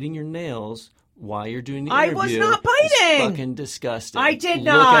biting your nails while you're doing the interview. I was not biting. It's fucking disgusting. I did Look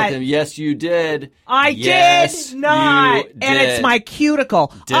not. at them. Yes, you did. I did not. And it's my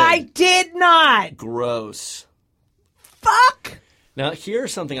cuticle. I did not. Gross. Fuck. Now,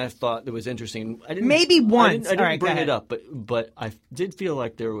 here's something I thought that was interesting. I didn't bring it up, but I did feel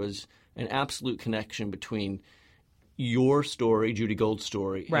like there was an absolute connection between your story, Judy Gold's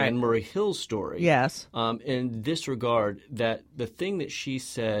story, and Murray Hill's story. Yes. In this regard, that the thing that she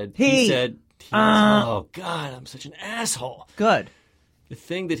said, he said, oh, God, I'm such an asshole. Good. The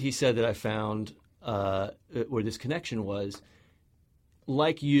thing that he said that I found where this connection was,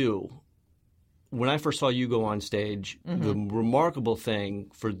 like you, when I first saw you go on stage, the remarkable thing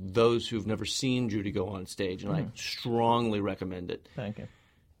for those who've never seen Judy go on stage, and I strongly recommend it, thank you,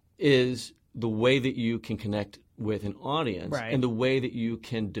 is the way that you can connect with an audience and the way that you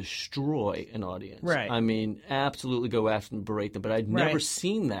can destroy an audience. Right. I mean, absolutely go after and berate them, but I'd never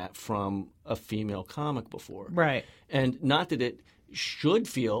seen that from a female comic before. Right. And not that it should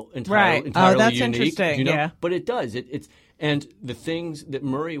feel entirely unique. Oh, that's interesting. You know? Yeah. But it does. It's and the things that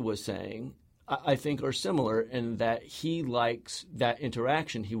Murray was saying, I think, are similar in that he likes that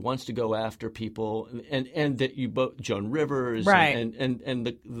interaction. He wants to go after people, and that you both, Joan Rivers, and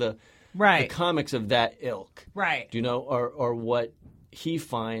the comics of that ilk, you know, are what he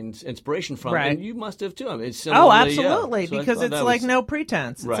finds inspiration from, and you must have too. I mean, it's absolutely, So because it's like no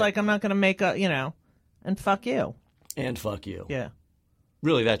pretense. It's like I'm not going to make a, and fuck you. And fuck you. Yeah.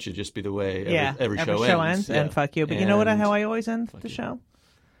 Really, that should just be the way every show ends. And fuck you. But you know how I always end the show?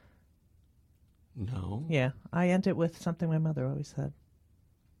 No. Yeah, I end it with something my mother always said.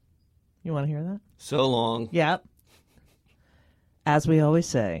 You want to hear that? So long. Yep. As we always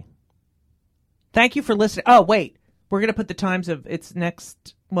say. Thank you for listening. Oh, wait. We're going to put the times of it's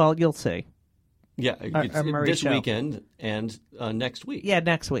next. Well, you'll see. Yeah, it's this weekend and next week. Yeah,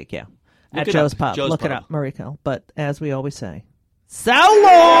 next week, yeah. Look at Joe's up. Pub. Joe's Look Pub. it up, Mariko. But as we always say, so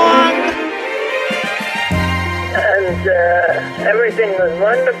long! And everything was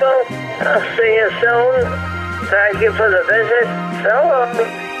wonderful. I'll see you soon. Thank you for the visit. So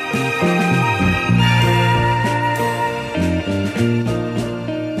long.